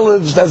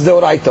 olives, that's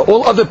d'oraita.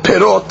 All other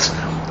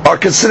perot are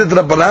considered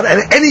Rabbanan,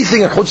 and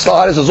anything in Chutz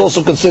La'aretz is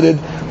also considered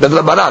the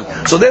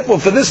Rabbanan. So therefore,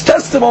 for this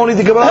testimony,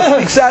 the Gemara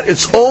speaks out,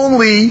 it's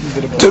only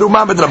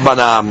Terumah B'd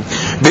Rabbanan.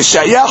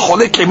 V'shaya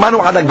cholek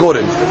imanu ala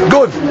goren.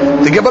 Good.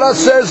 The Gemara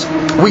says,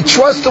 we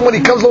trust him when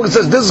he comes along and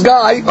says, this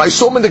guy, I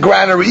saw him in the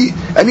granary,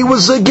 and he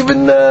was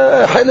given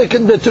cholek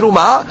in the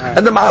Terumah,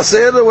 and the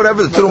Maaser, or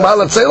whatever, the Terumah,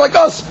 let's say, like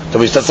us. So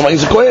we testify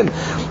he's a Kohen.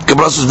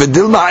 Gemara says,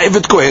 V'dilma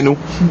evet Kohenu.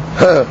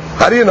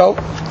 How do you know?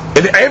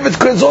 And the Eved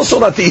Kohen is also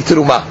not to eat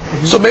terumah.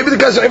 So maybe the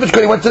guy's Eved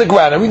Kohen, he went to the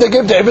granary, they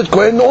gave the Eved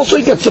Kohen, and also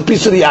he gets a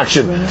piece of the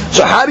action.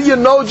 So how do you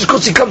know, just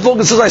because he comes along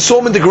and says, I saw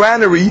him in the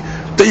granary,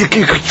 that you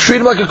can treat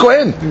him like a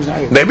Kohen?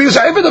 Maybe he's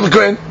Eved of a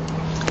Kohen.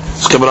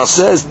 So Gemara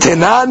says,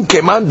 Tenan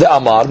keman de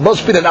Amar,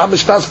 must be that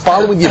Amishtas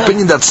following the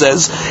opinion that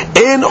says,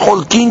 En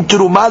holkin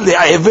terumah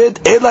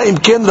le'Eved, ela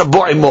imken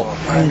rabo imo.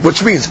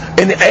 Which means,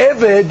 an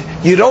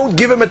Eved, you don't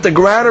give him at the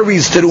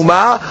granaries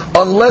terumah,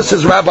 unless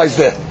his rabbi's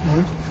there.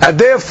 And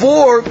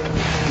therefore,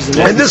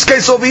 in this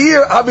case over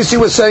here, obviously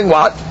we're saying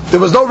what?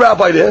 There was no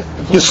rabbi there.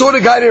 You saw the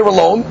guy there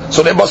alone,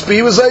 so there must be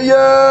he was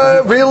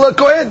a real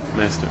Kohen.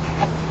 Master.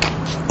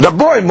 The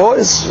boy Mo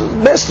is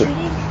master.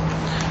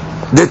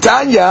 The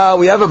Tanya,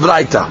 we have a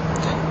Braita.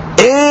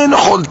 In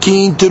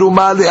Cholkin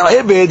Terumah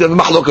le'Eved, and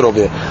Mahloker over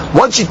here.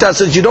 One Shita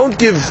says you don't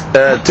give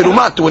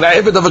Terumah to an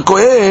Eved of a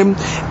Kohen,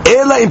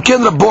 ela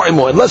imken Rabbo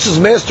imo, unless his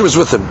master is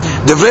with him.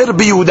 Devrei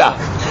Rabbi Yehuda.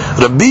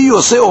 Rabbi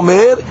Yosef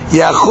Omer,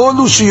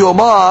 Yacholu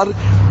sheyomar,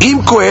 אם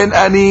כהן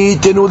אני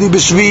תנו לי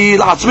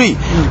בשביל עצמי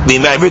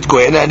ואם עבד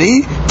כהן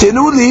אני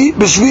תנו לי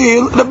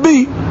בשביל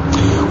רבי,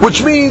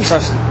 which means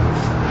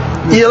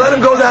you let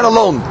him go down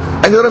alone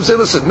and you let him say,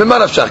 listen,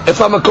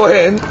 if I'm a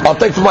Kohen, I'll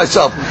take for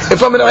myself.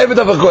 If I'm an Eved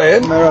of a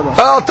Kohen,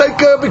 I'll take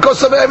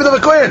because I'm an Eved of a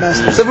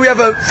Kohen. So we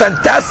have a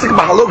fantastic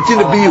mahalok between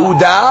Rabbi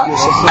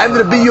Yehuda and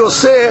Rabbi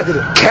Yosef.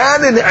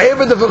 Can an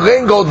Eved of a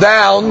Kohen go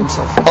down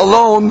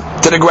alone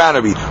to the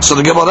granary? So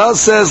the Gemara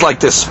says like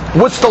this.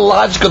 What's the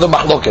logic of the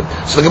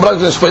mahloket? So the Gemara is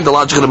going to explain the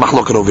logic of the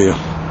mahloket over here.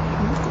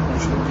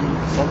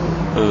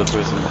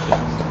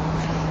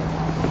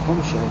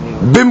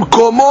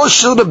 Bimkomo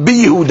shel Rabbi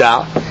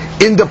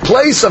Yehuda, in the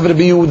place of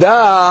Rabbi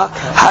Yehuda,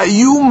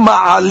 hayu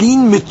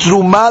ma'alin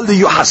mitruma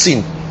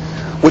liyuhasin,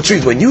 which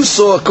means when you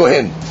saw a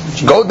Kohen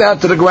go down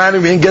to the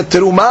granary and get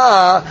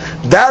terumah,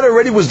 that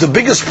already was the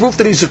biggest proof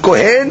that he's a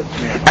Kohen,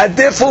 and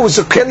therefore was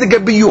a Kohen to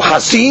get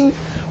yuhasin,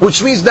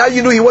 which means now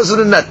you knew he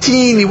wasn't a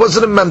natin, he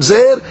wasn't a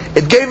mamzer.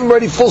 It gave him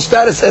already full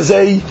status as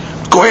a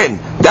Kohen.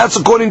 That's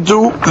according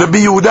to Rabbi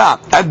Yehuda,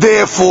 and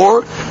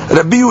therefore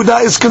Rabbi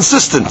Yehuda is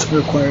consistent. It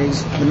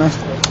requires the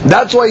master.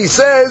 That's why he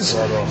says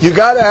you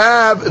got to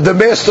have the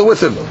master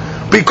with him,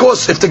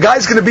 because if the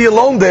guy's going to be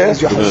alone there and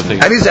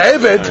he's a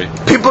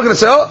Eved, people are going to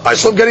say, "Oh, I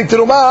saw him getting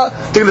terumah."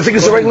 They're going to think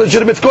it's a regular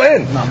legitimate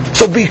Kohen.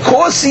 So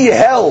because he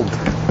held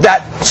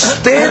that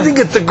standing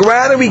at the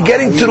granary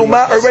getting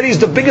terumah already is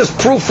the biggest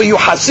proof for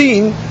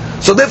yuhasin,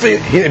 so therefore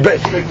you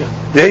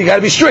got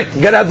to be strict.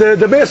 You got to have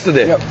the master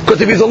there,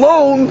 because if he's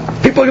alone,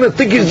 people are going to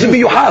think he's going to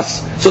be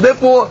yuhas. So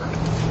therefore,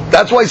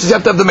 that's why he says you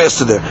have to have the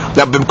master there.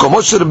 Now,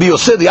 b'mkomot Rabbi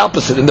Yosef, the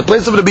opposite. In the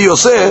place of Rabbi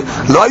Yosef,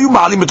 lo hayu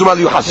ma'alim mitruma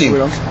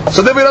liyuhasin.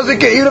 So therefore, he doesn't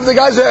care. Even if the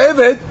guy's an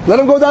Eved, let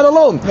him go down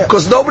alone,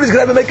 because nobody's going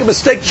to ever make a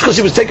mistake just because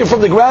he was taken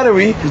from the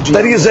granary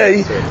that he is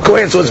a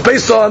Kohen. So it's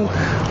based on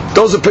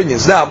those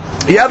opinions. Now,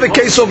 you have a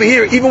case over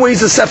here, even when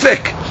he's a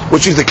Safek,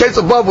 which is the case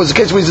above was the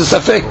case where he's a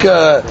Safek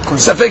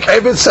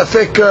Eved,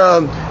 Safek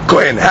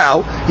Kohen.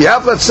 How? You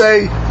have, let's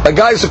say, a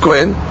guy's a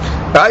Kohen,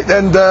 right?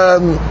 And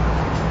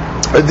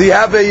he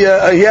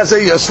has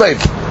a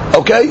slave,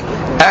 okay?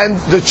 And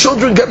the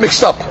children get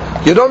mixed up.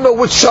 You don't know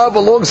which child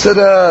belongs to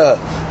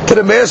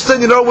the master,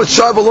 and you don't know which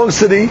child belongs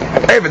to the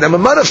Eved. And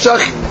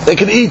Manafshach, they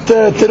can eat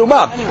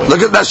terumah.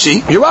 Look at that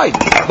sheep. You're right.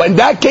 But in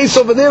that case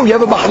over there, we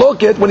have a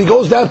mahloket when he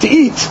goes down to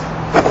eat.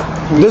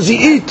 Does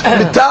he eat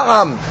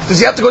mita'am? Does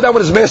he have to go down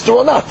with his master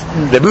or not?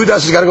 The Buddha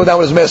says he's got to go down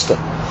with his master.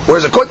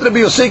 Whereas according to the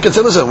Yosef, he can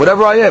say, listen,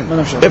 whatever I am,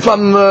 if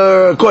I'm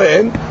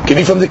Kohen, give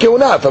me from the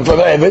Kehunah. If I'm from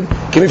the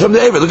Eved, give me from the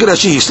Eved. Look at that,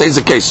 he states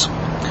the case.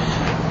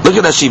 Look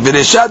at Rashi.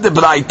 V'neshad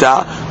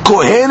debraita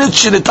kohenet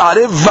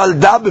shenitarev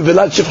valda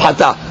bevilad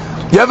shifhata.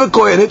 You have a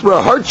kohenet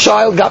where her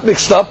child got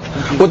mixed up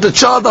with the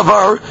child of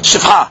her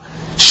shifha.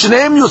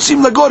 Shneim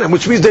yosim lagorim,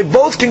 which means they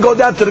both can go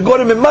down to the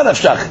gorim in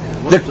manavshach.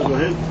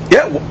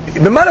 Yeah,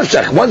 in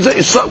manavshach.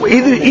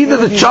 Either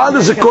the child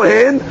is a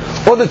kohen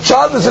or the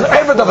child is an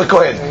eved of a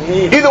kohen.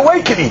 Either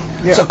way can eat.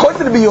 Yeah. So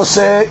according to the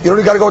Yoseh, you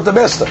only got to go with the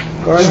master.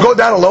 Just go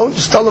down alone.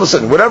 Just tell them,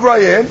 listen, whatever I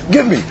am,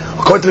 give me.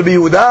 According to the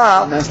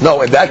Yehuda,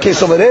 no. In that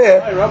case over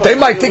there, they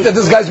might think that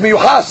this guy's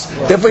miyuhas.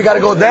 Therefore, you got to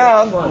go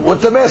down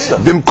with the master.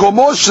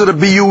 Bimkomosh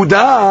Rabbi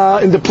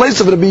Yehuda, in the place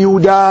of Rabbi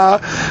Yehuda,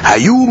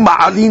 hayu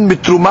ma'alin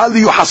mitruma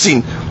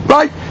liyuhasin.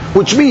 Right,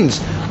 which means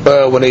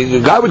when a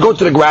guy would go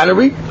to the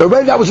granary,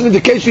 already that was an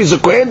indication he's a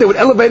kohen. They would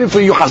elevate him for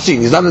yuhasin.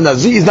 He's not a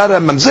nazir, he's not a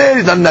mamzer,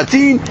 he's not a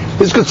natin.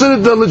 He's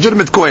considered a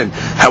legitimate kohen.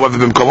 However,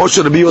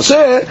 b'mkomosh Rabbi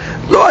Yoseh,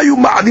 lo hayu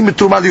ma'adim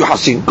mitruma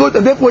liyuhasin. Good,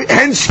 and therefore,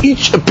 hence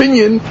each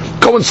opinion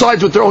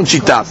coincides with their own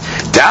shita.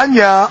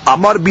 Tanya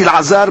Amar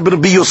Bil'azar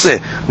Rabbi Yoseh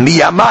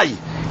miyamai.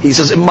 He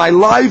says, in my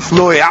life,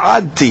 lo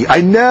i'adti.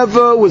 I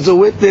never was a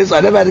witness. I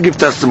never had to give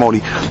testimony.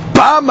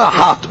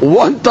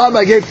 One time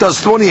I gave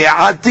testimony,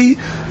 i'adti,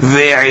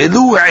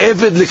 ve'elu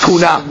eved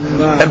likuna.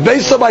 And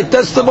based on my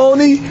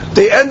testimony,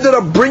 they ended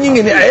up bringing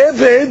an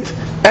eved,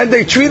 and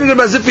they treated him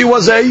as if he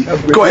was a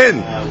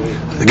kohen.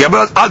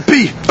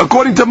 Alpi,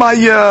 according to my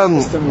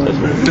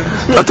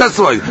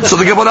testimony. So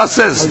the Gemara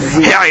says,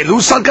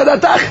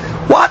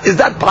 what? Is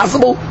that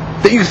possible?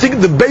 That you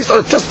think that based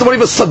on the testimony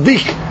of a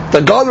tzaddik,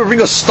 that God would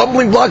bring a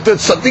stumbling block to a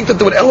tzaddik, that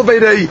they would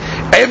elevate a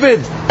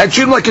eved and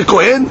treat him like a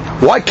kohen?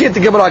 Why can't the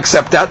Gemara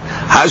accept that?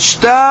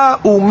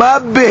 Hashta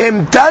umab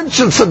behemtan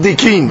shel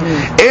tzaddikin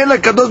ela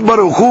kadosh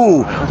baruch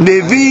hu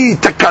nevi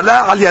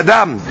takala al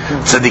yadam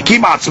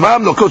tzaddikim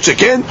atzmam lo kol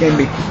sheken,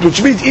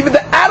 which means even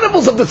the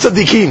animals of the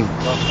tzaddikim,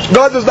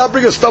 God does not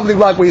bring a stumbling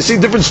block. Where you see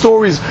different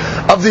stories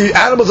of the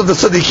animals of the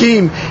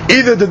tzaddikim,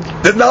 either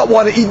did not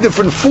want to eat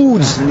different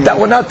foods that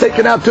were not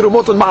taken out to the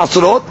mot and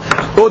ma'asrot,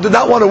 or did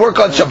not want to work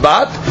on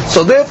Shabbat.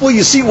 So therefore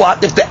you see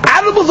what? If the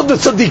animals of the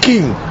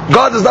tzaddikim,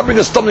 God does not bring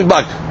a stumbling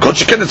block, could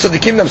you the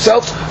tzaddikim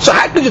themselves? So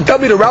how could you tell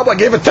me the rabbi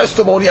gave a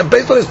testimony, and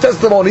based on his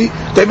testimony,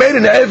 they made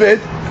an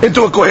eved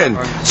into a kohen?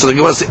 So the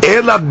Gemara says,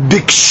 Ela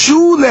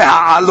bikshu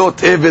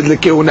leha'alot eved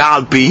lekehuna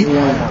alpi.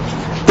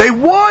 They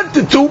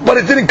wanted to, but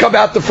it didn't come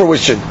out to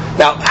fruition.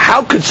 Now,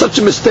 how could such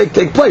a mistake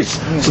take place?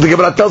 So the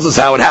Gemara tells us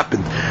how it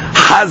happened.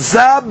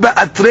 Hazab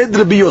ba'atred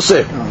Rabbi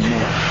Yosef.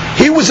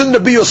 He was in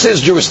Rabbi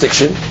Yosef's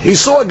jurisdiction. He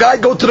saw a guy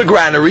go to the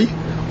granary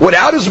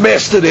without his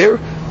master there,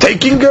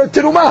 taking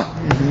terumah.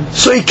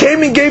 So he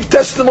came and gave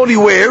testimony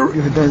where?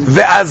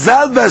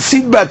 Ve'azal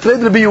v'asid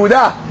ba'atred Rabbi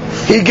Yehuda.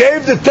 He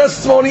gave the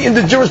testimony in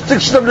the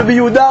jurisdiction of Rabbi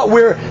Yehuda,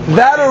 where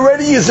that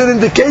already is an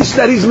indication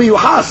that he's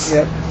miyuhas.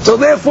 So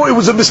therefore it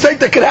was a mistake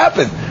that could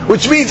happen.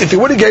 Which means if he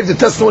would have gave the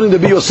testimony in the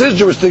Rabbi Yosef's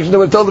jurisdiction, they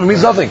would have told him it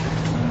means nothing.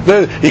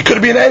 He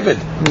could be an eved,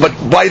 but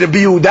by the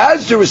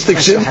Yehuda's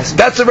jurisdiction,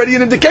 that's already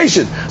an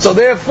indication. So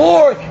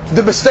therefore,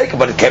 the mistake,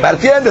 but it came out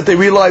at the end that they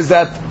realized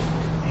that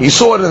he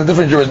saw it in a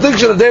different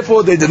jurisdiction, and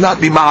therefore they did not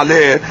be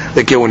ma'aleh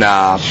the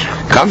keuna.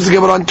 Comes the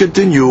Gemara and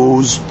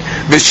continues,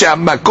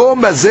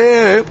 v'shamakom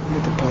hazeh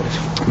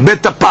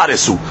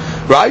betaparesu.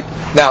 Right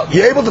now,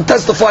 you're able to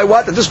testify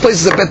what? That this place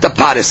is a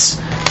betapares.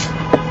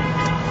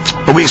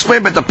 But we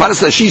explain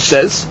betapares as she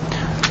says,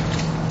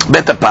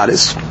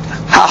 betapares.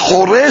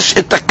 Hachoresh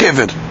et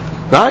kever.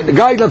 Right? The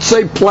guy, let's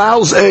say,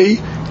 plows a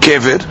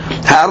kever.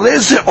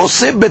 Hareze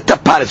oseh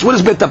betapares. What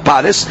is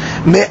betapares?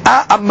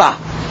 Me'a amma.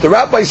 The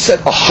rabbi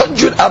said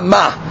 100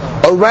 amma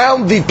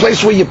around the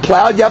place where you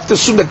plowed. You have to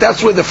assume that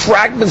that's where the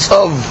fragments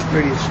of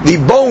the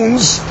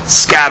bones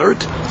scattered.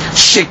 That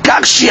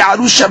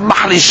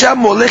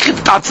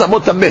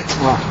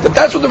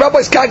that's what the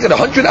rabbis calculated.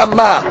 100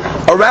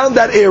 amma around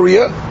that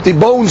area, the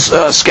bones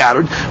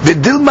scattered.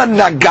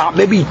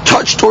 Maybe he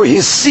touched or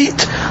his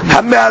seat.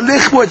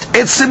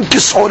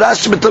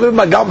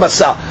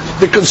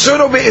 The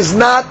concern over it is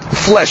not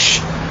flesh.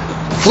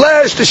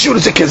 Flesh, the shiur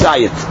is a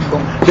kezayit.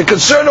 The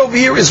concern over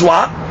here is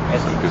what?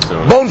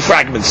 Bone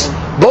fragments.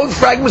 Bone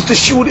fragments, the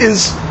shiur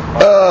is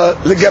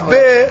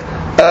legabe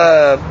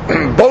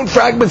bone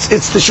fragments,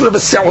 it's the shiur of a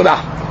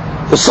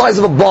se'urah, the size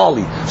of a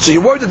barley. So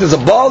you're worried that there's a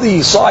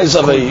barley size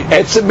of a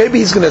etzim, maybe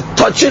he's going to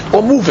touch it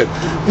or move it.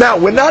 Now,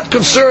 we're not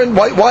concerned,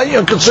 why are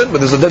you concerned? But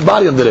there's a dead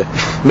body under there.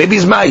 Maybe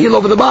he's ma'ahil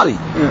over the body.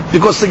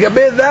 Because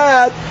legabe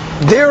that,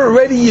 there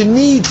already you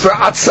need for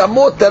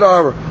atzamot that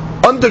are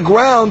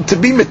underground to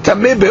be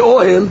mitameh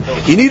be'ohel,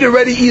 you need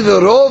already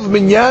either rov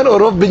minyan or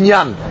rov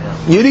binyan.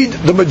 You need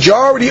the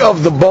majority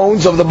of the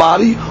bones of the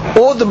body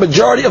or the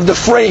majority of the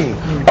frame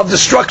of the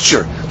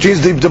structure, which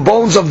is the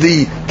bones of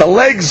the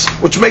legs,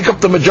 which make up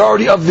the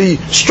majority of the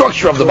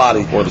structure of the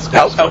body, or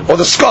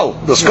the skull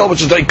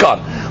which is the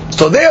ikar.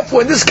 So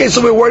therefore, in this case,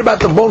 we're worried about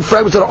the bone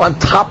fragments that are on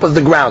top of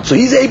the ground. So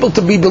he's able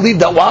to be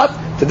believed that what?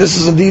 That this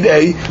is indeed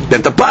a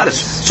betapares.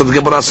 So the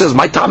Gemara says,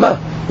 "My tama,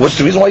 what's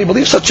the reason why you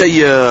believe such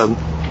a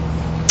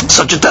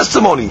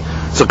testimony?"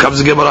 So comes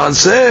the Gemara and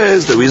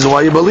says, the reason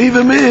why you believe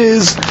him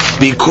is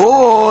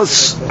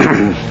because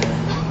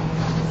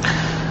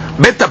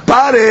Bet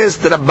Paris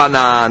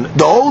Drabanan.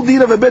 The whole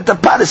deed of a Bet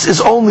Paris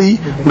is only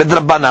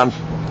Midrabanan.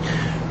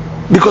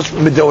 Because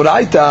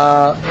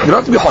Midoraita, you don't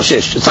have to be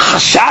Hoshesh. It's a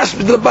Hashash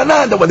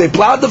Midrabanan that when they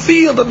plowed the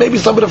field, that maybe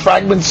some of the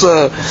fragments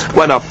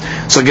went up.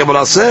 So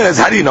Gemara says,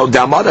 how do you know?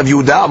 Damar of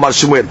Yehuda Amar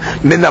Shmuel.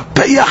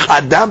 Minapeyach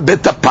Adam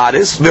Bet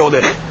Paris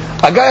ve'olech.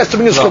 A guy has to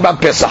bring his Korban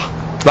Pesach,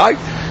 right?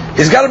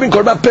 He's got to bring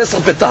Korban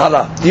Pesach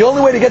Betahara. The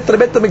only way to get to the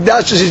Bet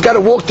HaMikdash is he's got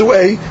to walk through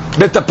a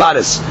Bet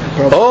Paris.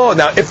 Oh,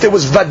 now if there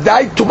was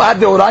Vadai Tumah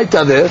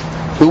Deoraita there,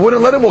 we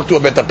wouldn't let him walk through a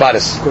Bet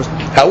Paris.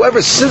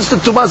 However, since the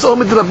Tumah is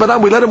Omid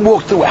Rabbanan, we let him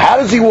walk through. How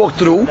does he walk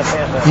through?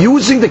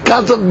 Using the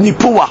concept of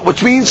Nipuah,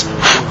 which means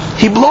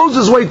he blows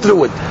his way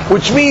through it.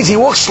 Which means he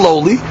walks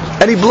slowly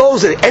and he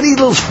blows it. Any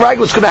little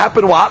fragment's going to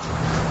happen, what?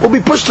 Will be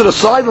pushed to the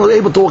side and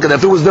able to walk in.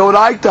 If it was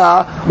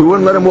Deoraita, we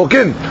wouldn't let him walk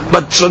in.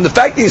 But so the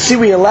fact that you see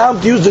we allow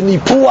him to use the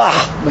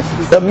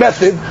Nipuah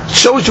method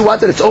shows you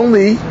what, that it's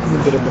only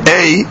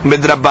a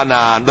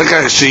Midrabanan. Look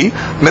at she.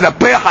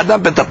 Menapeh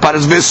Adam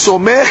Betaparis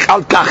Vesomech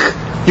Al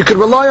Kach. You can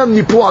rely on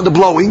Nipuah, on the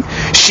blowing.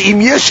 She'im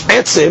yesh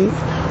etzem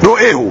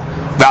ro'ehu.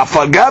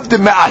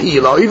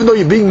 Even though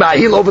you're being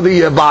ma'ahil over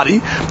the body,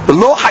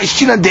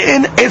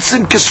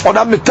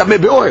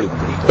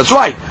 that's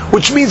right.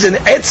 Which means an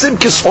etzim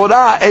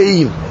kis'ora,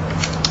 a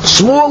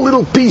small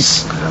little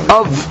piece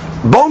of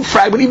bone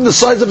fragment, even the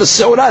size of a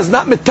seorah, is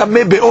not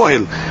metameh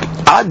be'oil.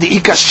 Ad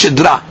ika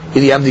shidra.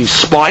 Either you have the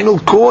spinal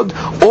cord,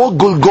 or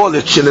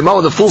gulgolet shelema,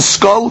 or the full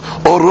skull,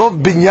 or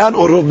rov binyan,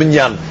 or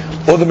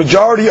the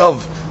majority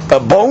of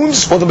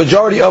bones, or the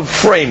majority of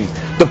frame.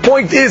 The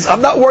point is,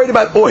 I'm not worried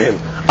about oil.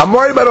 I'm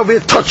worried about over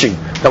here touching.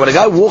 Now when a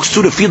guy walks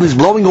through the field and he's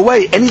blowing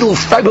away, any little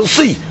fragment he'll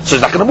see. So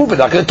he's not going to move it,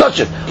 not going to touch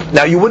it.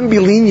 Now you wouldn't be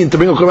lenient to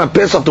bring a Korban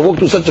Pesach to walk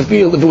through such a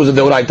field if it was a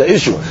Deoraita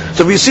issue.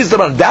 So if you see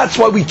Zaman, that's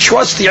why we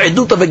trust the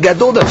Edut of a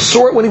Gadol that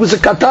saw it when he was a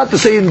Katan to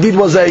say indeed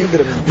was a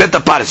Beta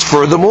Paris.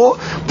 Furthermore,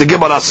 the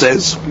Gemara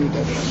says,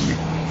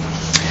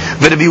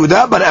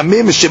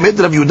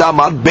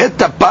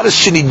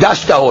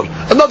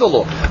 another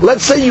law.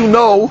 Let's say you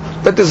know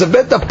that there's a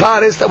Beta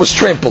Paris that was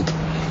trampled.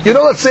 You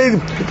know, let's say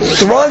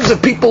throngs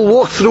of people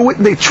walk through it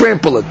and they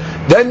trample it.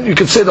 Then you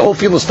can say the whole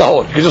field is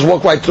tahor. You can just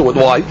walk right through it.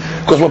 Why?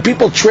 Because when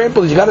people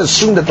trample it, you got to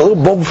assume that the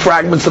little bone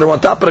fragments that are on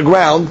top of the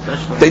ground,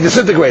 they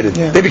disintegrated.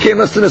 Yeah. They became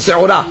less than a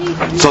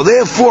se'orah. So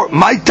therefore,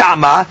 my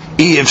tama,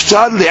 it's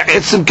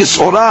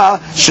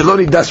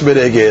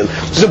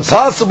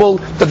impossible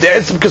that the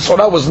etzim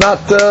kis'orah was not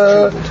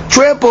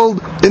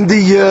trampled in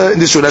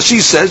the surah. She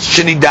says,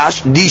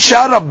 shenidash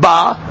disha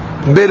rabbah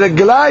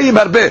bereglayim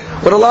harbe,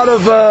 with a lot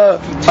of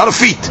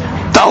feet.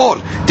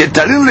 Tahor.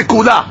 Tetarin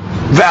lekula.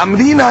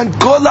 Ve'amrina and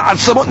kol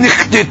ha'atzamot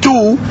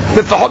nichtetu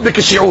b'fahot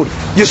b'kashi'ur.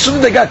 You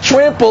assume they got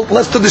trampled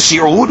less to the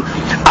shi'ur.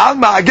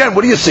 Alma, again,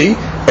 what do you see?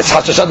 It's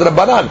hashashad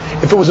rabbanan.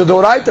 If it was a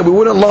doraita, we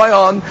wouldn't lie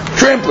on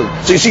trampling.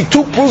 So you see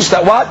two proofs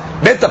that what?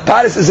 Beta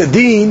Paris is a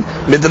deen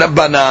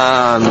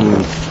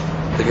midrabbanan.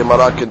 The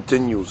Gemara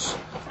continues.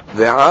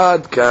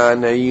 Ve'ad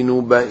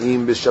kanayinu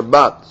ba'im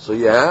b'shabbat. So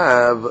you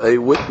have a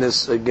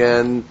witness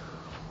again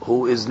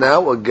who is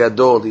now a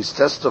gadol. He's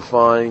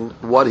testifying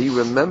what he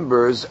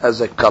remembers as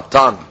a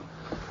katan.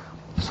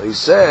 So he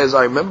says,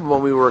 I remember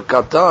when we were a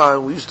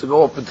katan, we used to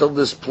go up until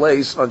this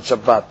place on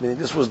Shabbat. Meaning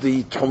this was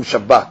the Tchum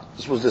Shabbat.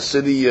 This was the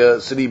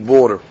city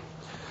border.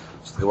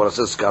 So the Gemara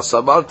says,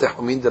 Kasabar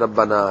tehumin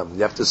derabbanan.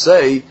 You have to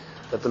say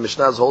that the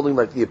Mishnah is holding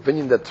like the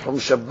opinion that Tchum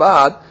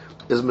Shabbat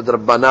is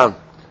midrabbanan.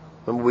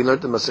 Remember we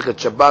learned in Masechet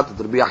Shabbat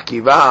that Rabbi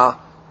Akiva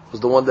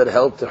was the one that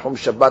held Tchum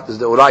Shabbat as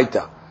the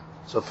Oraita.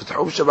 So if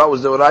Tchum Shabbat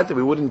was the Oraita,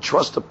 we wouldn't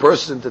trust a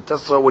person to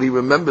testify what he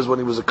remembers when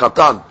he was a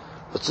katan.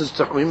 But since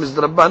Tchumim is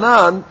the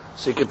Rabbanan,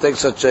 so he can take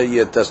such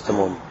a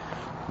testimony.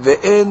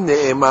 Ve'en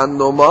ne'eman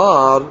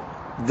nomar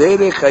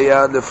derech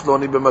haya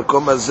lefloni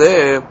b'makom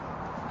hazeh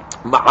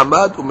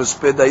ma'amad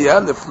u'misped haya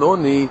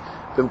lefloni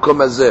b'makom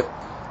hazeh.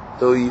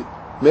 The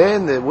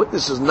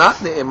witness is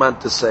not ne'eman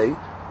to say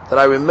that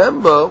I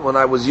remember when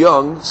I was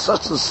young,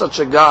 such and such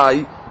a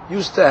guy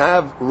used to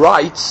have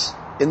rights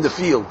in the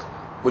field,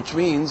 which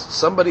means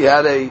somebody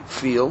had a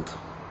field.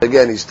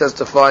 Again, he's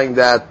testifying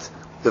that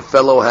the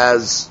fellow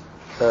has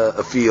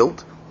a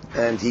field,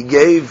 and he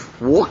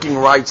gave walking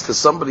rights to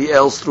somebody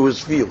else through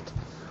his field.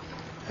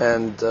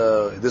 And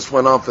this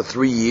went on for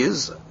 3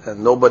 years,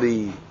 and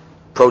nobody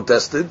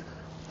protested.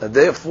 And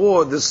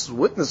therefore, this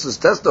witness is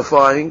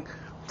testifying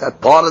that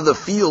part of the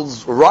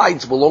field's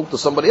rights belong to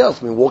somebody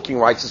else. I mean, walking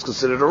rights is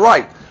considered a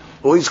right.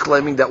 Or he's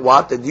claiming that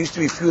there used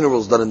to be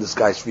funerals done in this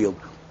guy's field.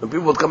 When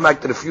people would come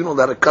back to the funeral,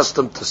 they're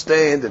accustomed to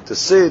stand and to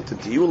sit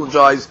and to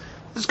eulogize.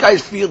 This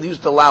guy's field, he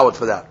used to allow it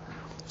for that.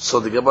 So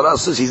the Gemara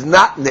says he's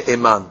not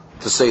ne'eman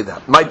to say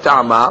that. My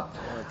ta'ama,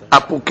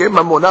 apuke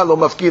mamona lo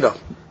mafkira.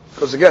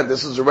 Because again,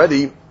 this is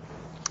already,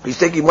 he's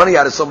taking money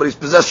out of somebody's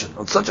possession.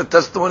 On such a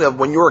testimony of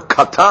when you're a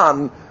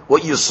katan,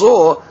 what you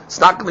saw, it's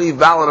not going to be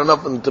valid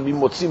enough to be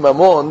motzi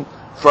mamon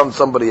from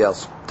somebody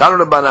else.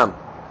 Tanu Rabbanan.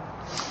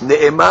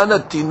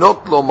 Ne'emana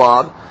tinok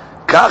lomar,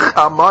 kach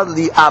amar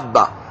li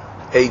abba.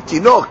 A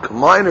tinok,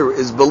 minor,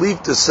 is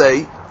believed to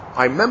say,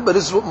 I remember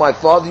this is what my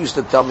father used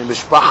to tell me.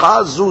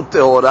 Mishpacha zu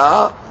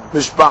tehora,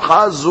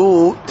 mishpacha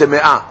zu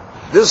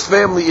teme'ah. This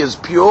family is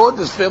pure,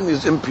 this family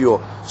is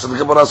impure. So the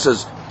Gemara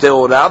says,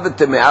 tehora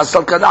v'teme'ah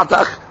sal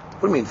kadatach.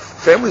 What do you mean?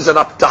 Families are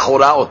not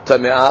tahora or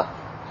teme'ah.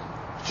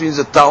 Which means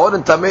that tahor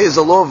and tameh is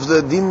a law of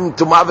the din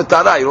tumah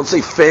v'tara. You don't say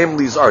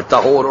families are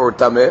tahor or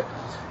tameh.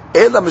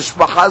 Ela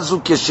mishpacha zu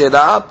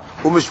keshera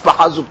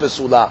u'mishpacha zu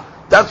pesula.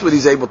 That's what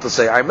he's able to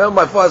say. I remember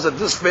my father said,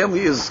 this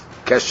family is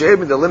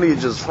kasher, and the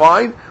lineage is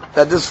fine,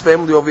 that this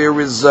family over here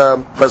is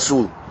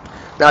pasul.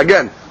 Now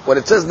again, when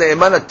it says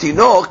ne'eman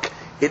tinok,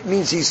 it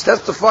means he's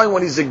testifying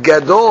when he's a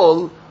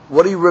gadol,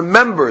 what he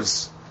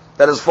remembers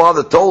that his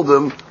father told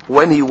him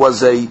when he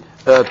was a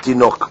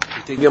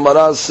tinok. The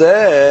Gemara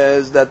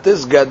says that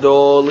this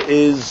gadol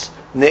is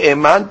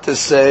ne'eman to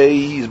say,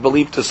 he's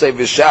believed to say,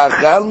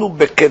 v'sha'achalnu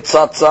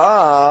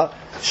beketzatza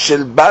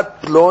shel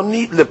bat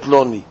ploni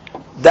leploni.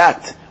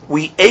 That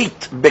we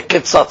ate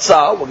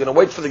beketzatza. We're going to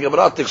wait for the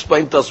Gemara to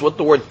explain to us what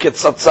the word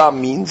ketzatza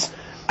means.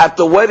 At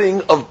the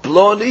wedding of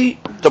Ploni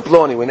to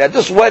Ploni. When at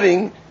this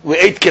wedding, we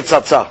ate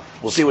ketzatza.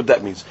 We'll see what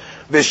that means.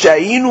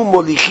 V'shayinu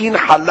molichin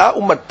hala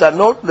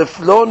umatanot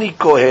lefloni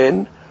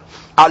kohen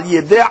al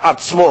yedei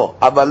atzmo,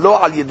 aval lo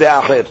al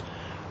yedei acher.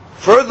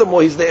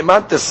 Furthermore, he's the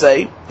imam to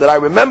say that I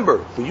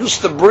remember we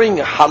used to bring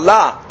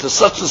hala to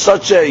such and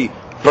such a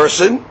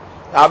person.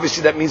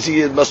 Obviously, that means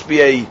he must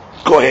be a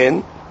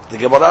kohen. The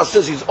Gemara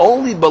says he's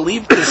only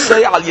believed to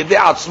say al yedei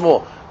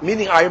atzmo,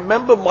 meaning I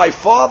remember my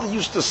father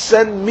used to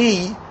send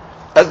me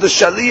as the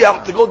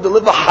shaliach to go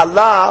deliver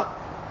hala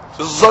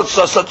to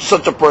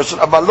such a person.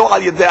 Aval lo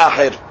al yedei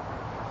acher.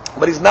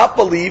 But he's not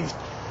believed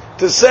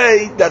to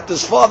say that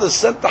his father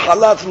sent the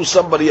hala through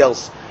somebody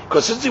else,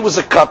 because since he was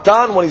a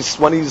katan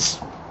when he's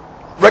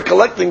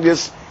recollecting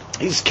this,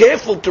 he's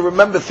careful to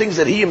remember things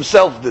that he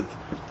himself did,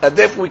 and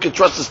therefore we can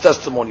trust his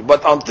testimony.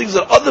 But on things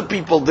that other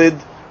people did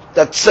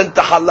that sent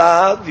the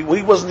hala, he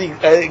wasn't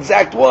the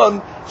exact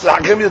one, so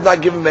Hakim did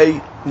not give him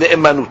a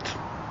ne'emanut.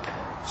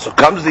 So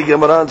comes the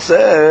Gemara and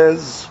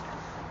says,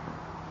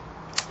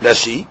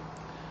 Rashi,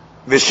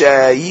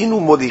 v'shayinu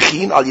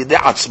molichin al yedei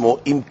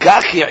atzmo, im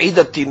kach ya'id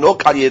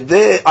hatinok al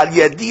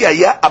yadi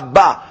haya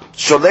abba,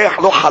 sholech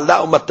lo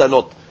hala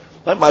u'matanot.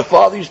 My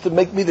father used to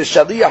make me the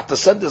shaliach to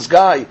send this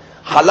guy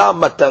hala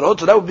u'matanot,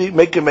 so that would be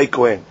make him a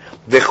kohen.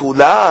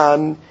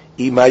 V'chulan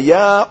im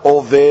haya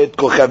oved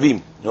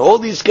kochavim. In all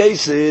these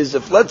cases,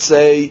 if let's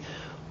say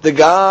the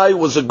guy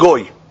was a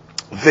goy,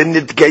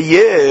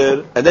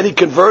 v'nitgayer, and then he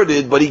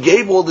converted, but he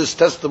gave all this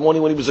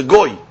testimony when he was a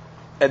goy,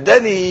 and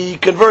then he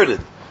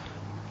converted.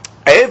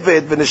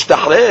 Eved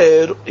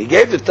v'nishtachrer, he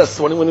gave the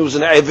testimony when he was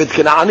an Eved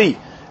Kanani,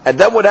 and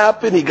then what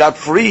happened? He got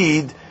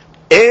freed.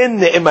 En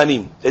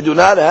ne'emanim, they do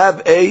not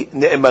have a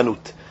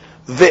ne'emanut.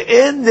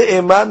 Ve'en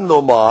ne'eman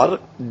nomar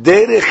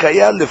derech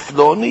haya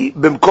lefloni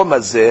b'mkom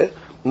hazeh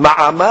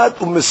ma'amad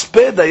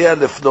u'misped haya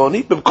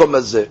lefloni b'mkom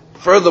hazeh.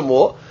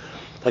 Furthermore,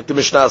 like the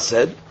Mishnah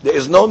said, there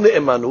is no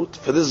ne'emanut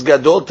for this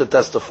gadol to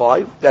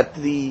testify that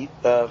the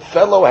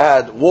fellow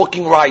had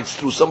walking rights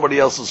through somebody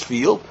else's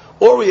field,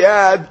 or he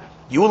had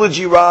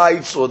eulogy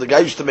rights, or the guy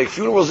used to make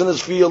funerals in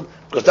his field,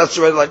 because that's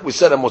already, like we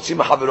said, and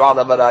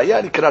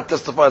he cannot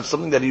testify on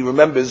something that he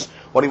remembers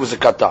when he was a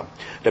katan.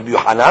 Rabbi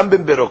Yohanan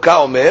ben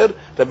Beroka Omer,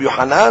 Rabbi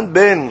Yohanan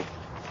ben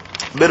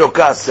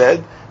Beroka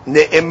said,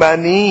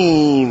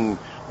 ne'emanim,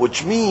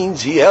 which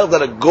means he held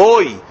that a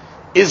goy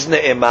is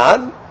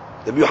ne'eman,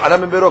 Rabbi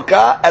Yohanan ben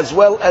Beroka, as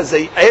well as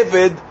a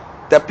eved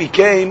that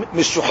became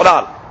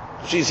mishuhrar.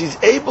 He's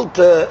able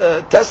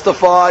to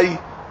testify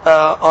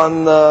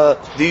on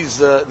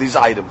these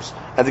items.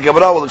 And the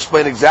Gemara will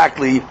explain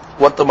exactly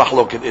what the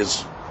mahloket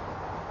is.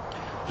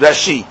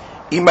 Rashi,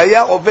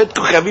 imaya oved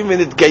kochavim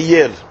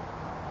v'nitgayer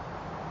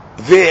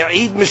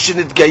ve'id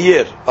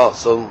mishenitgayer. Oh,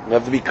 so we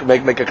have to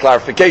make a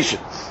clarification.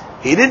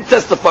 He didn't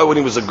testify when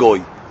he was a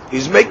goy.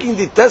 He's making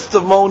the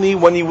testimony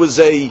when he was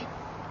a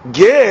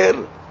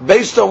ger,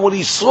 based on what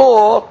he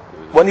saw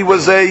when he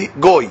was a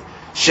goy.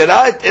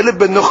 Shera'et ele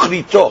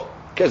benochrito.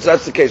 Okay, so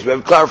that's the case. We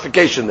have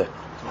clarification there.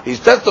 He's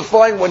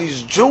testifying when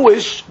he's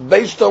Jewish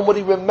based on what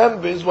he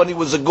remembers when he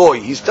was a goy.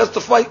 He's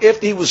testifying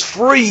after he was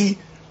free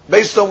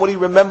based on what he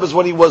remembers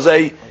when he was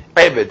a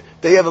Ebed.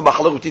 They have a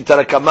machlok between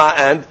Tarakama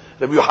and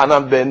Rabbi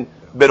Yohanan ben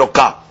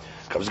Beroka.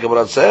 Comes the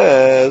Gemara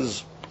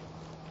says,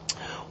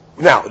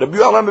 now Rabbi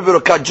Yohanan ben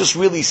Beroka just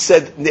really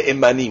said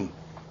ne'emanim.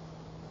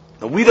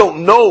 Now we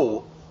don't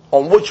know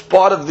on which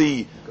part of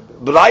the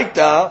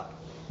Braita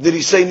did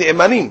he say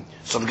ne'emanim.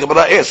 So the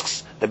Gemara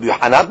asks, Rabbi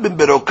Yohanan ben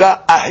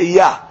Beroka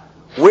ahiyah.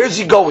 Where's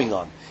he going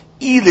on?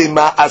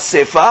 Ilima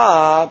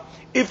asefa.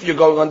 If you're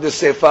going on the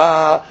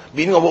sefa,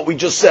 meaning on what we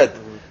just said,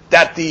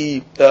 that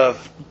the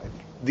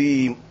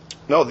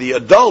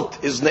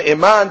adult is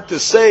ne'eman to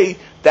say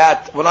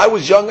that when I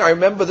was young, I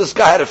remember this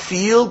guy had a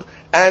field,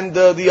 and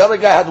the other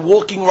guy had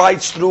walking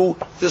rights through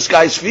this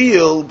guy's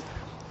field,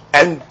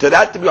 and to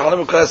that, to be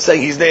honest,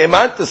 saying he's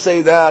ne'eman to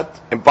say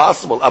that.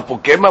 Impossible.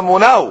 Apoke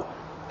mamonau.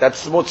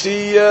 That's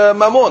motzi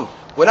mamon.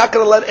 We're not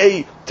going to let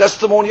a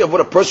testimony of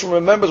what a person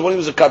remembers when he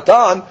was a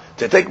katan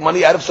to take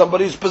money out of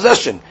somebody's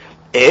possession.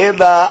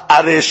 Ela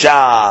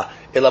aresha.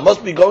 Ela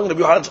must be going, Rabbi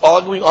Yohanan's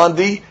arguing on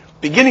the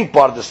beginning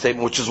part of the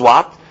statement, which is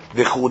what?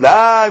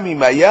 V'chulam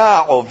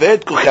imaya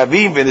oved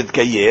kuchavim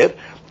v'nitkayer,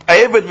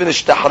 Eved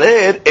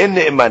v'nishtahrer en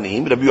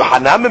ne'emanim. Rabbi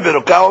Yohanan ben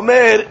Beroka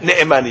omer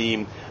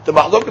ne'emanim. The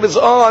mahloket is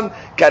on,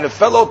 can a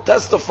fellow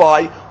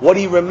testify what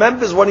he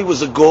remembers when he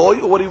was a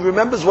goy, or what he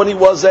remembers when he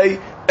was a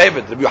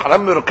Eved? Rabbi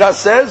Yohanan ben Beroka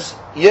says,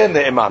 Ye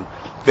ne'eman.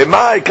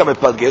 V'mai kamet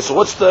palgeh. So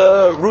what's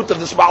the root of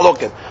this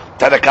mahloket?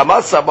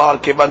 Tanakama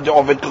sabar kevan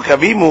de'oved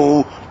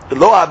kuchavimu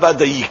lo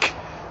abadayik.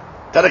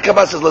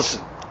 Tanakama says,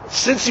 listen,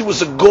 since he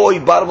was a goy,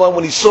 bottom line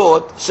when he saw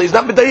it, so he's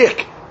not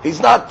medayik. He's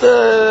not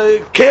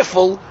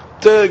careful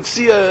to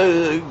see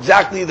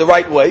exactly the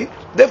right way.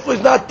 Therefore,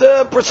 he's not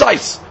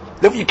precise.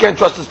 Therefore, you can't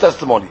trust his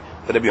testimony.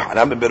 Rabbi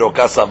Yohanan ben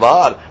Beroka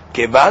savar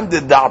kevan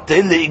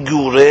deda'ate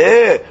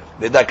le'igure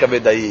medaka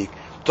vedayik.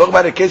 Talk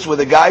about a case where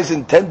the guy's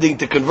intending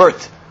to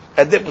convert,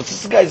 and therefore,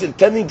 since the guy's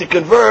intending to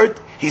convert,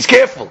 he's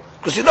careful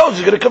because he knows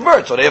he's going to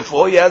convert. So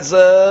therefore, he has, he's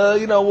a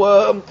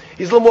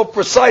little more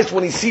precise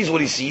when he sees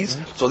what he sees.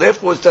 So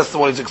therefore, his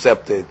testimony is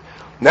accepted.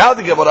 Now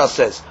the Gemara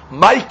says,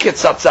 "Mai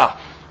ketzatza."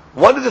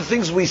 One of the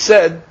things we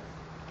said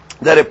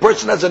that a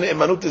person has an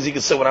emanut is he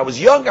can say, when I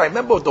was young, I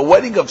remember at the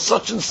wedding of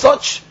such and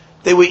such,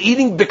 they were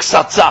eating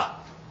biksatza.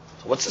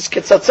 So what's this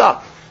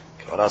ketzatza?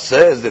 Gemara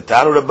says, the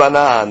Tanu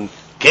Rabbanan,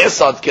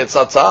 kesat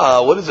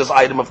ketzatza. What is this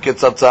item of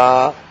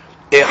ketzatza?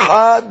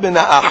 Echad ben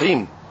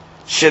ha'achim,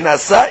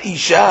 shenasa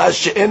isha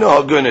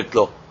she'eno hagunet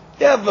lo.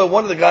 You have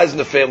one of the guys in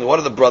the family, one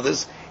of the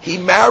brothers, he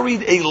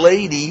married a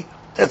lady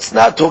that's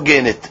not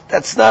hogenet,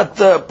 that's not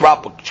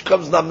proper. She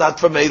comes not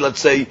from a, let's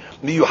say,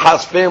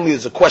 miyuhas family.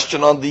 There's a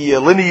question on the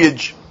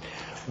lineage.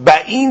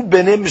 Ba'in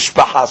b'nei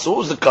mishpacha. So what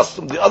was the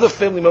custom? The other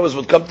family members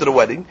would come to the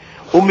wedding.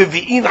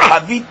 Umevi'in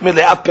havit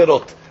mele'a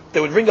perot.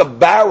 They would bring a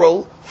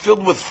barrel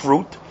filled with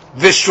fruit.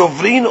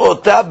 V'shovrin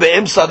ota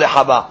be'emsa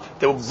dehava.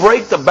 They would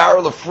break the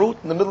barrel of fruit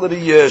in the middle of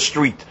the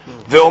street.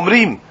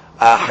 Ve'omrim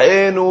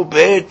Ahenu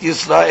bet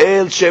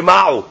Yisrael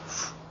shema'u.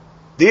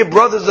 Dear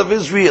brothers of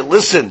Israel,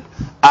 listen.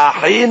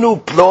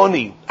 Ahenu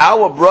ploni.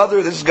 Our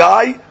brother, this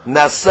guy,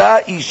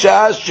 nasa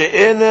isha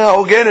she'ena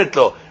hogenet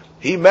lo.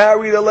 He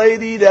married a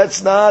lady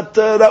that's not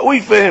that way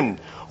for him.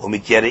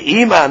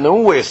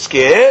 We're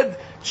scared.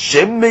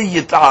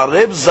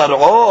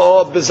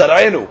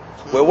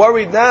 We're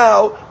worried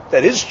now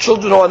that his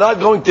children are not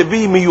going to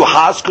be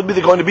miyuhas, could be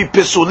they're going to be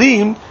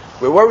pisulim.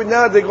 We're worried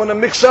now they're going to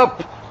mix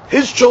up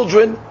his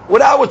children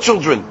with our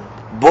children.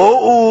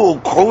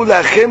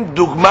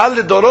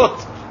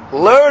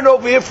 Learn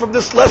over here from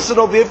this lesson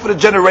over here for the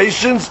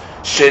generations.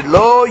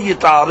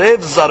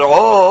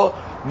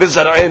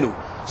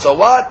 So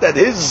what? That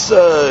his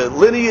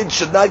lineage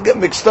should not get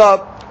mixed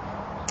up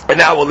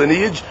in our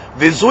lineage.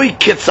 V'zui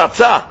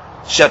ketzatza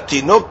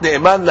shatinok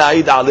ne'eman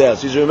la'id aleh.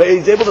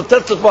 He's able to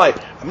testify.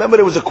 I remember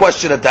there was a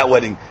question at that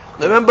wedding.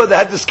 Remember they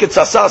had this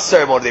ketzatza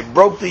ceremony. They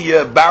broke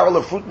the barrel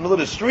of fruit in the middle of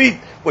the street,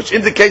 which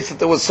indicates that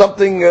there was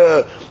something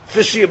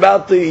fishy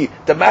about the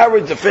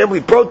marriage. The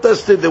family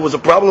protested. There was a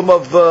problem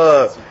of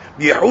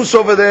yehus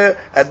over there,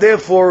 and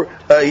therefore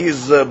he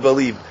is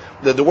believed.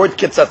 The word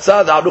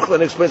ketzatza, the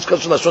Aruch explains,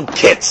 comes from Lashon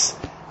ketz.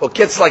 Or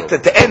ketz like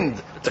to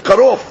end, to cut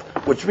off,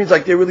 which means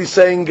like they're really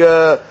saying, and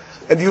the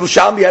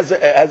Yerushalmi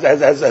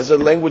has a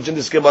language in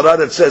this Gemara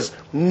that says,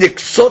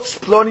 niksotz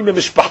ploni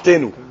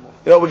mimishpachtenu.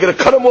 We're going to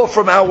cut him off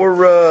from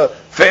our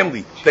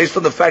family, based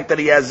on the fact that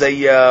he has a,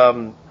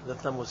 this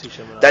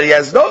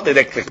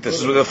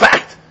is the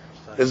fact.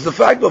 This is the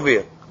fact over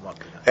here.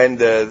 And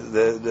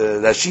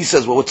the Rashi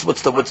says, well, what's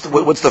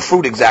the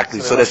fruit exactly?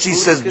 So Rashi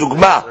says,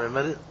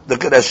 dugma.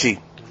 Look at Rashi.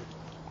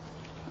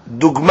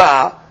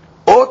 Dugma.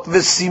 Ot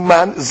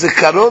v'siman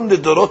zikaron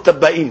ledorot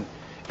habaim.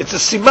 It's a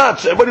siman,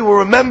 so everybody will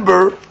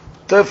remember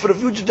for the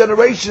future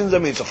generations. I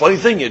mean, it's a funny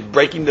thing. You're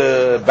breaking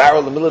the barrel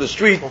in the middle of the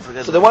street,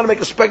 so they want to make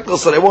a spectacle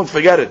so they won't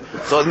forget it.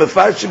 So the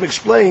Mefarshim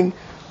explain,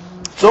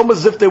 it's almost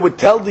as if they would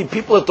tell the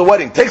people at the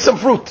wedding, take some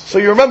fruit, so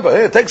you remember.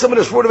 Hey, take some of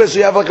this fruit of it, so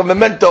you have like a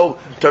memento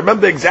to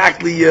remember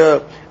exactly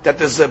that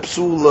there's a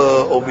psul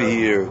over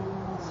here.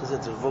 So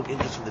to evoke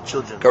interest from the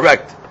children.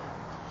 Correct.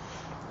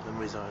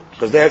 Memories are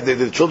because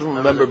the children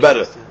remember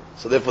better.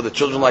 So therefore the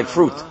children like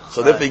fruit.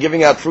 So therefore you're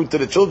giving out fruit to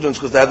the children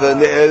because they have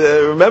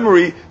a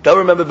memory, they'll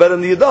remember better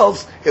than the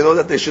adults, in order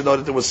that they should know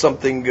that there was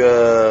something,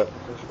 a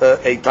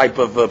type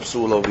of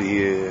psul over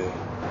here.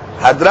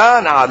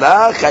 Hadran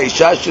ala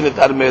chaysha shenit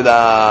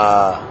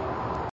armela.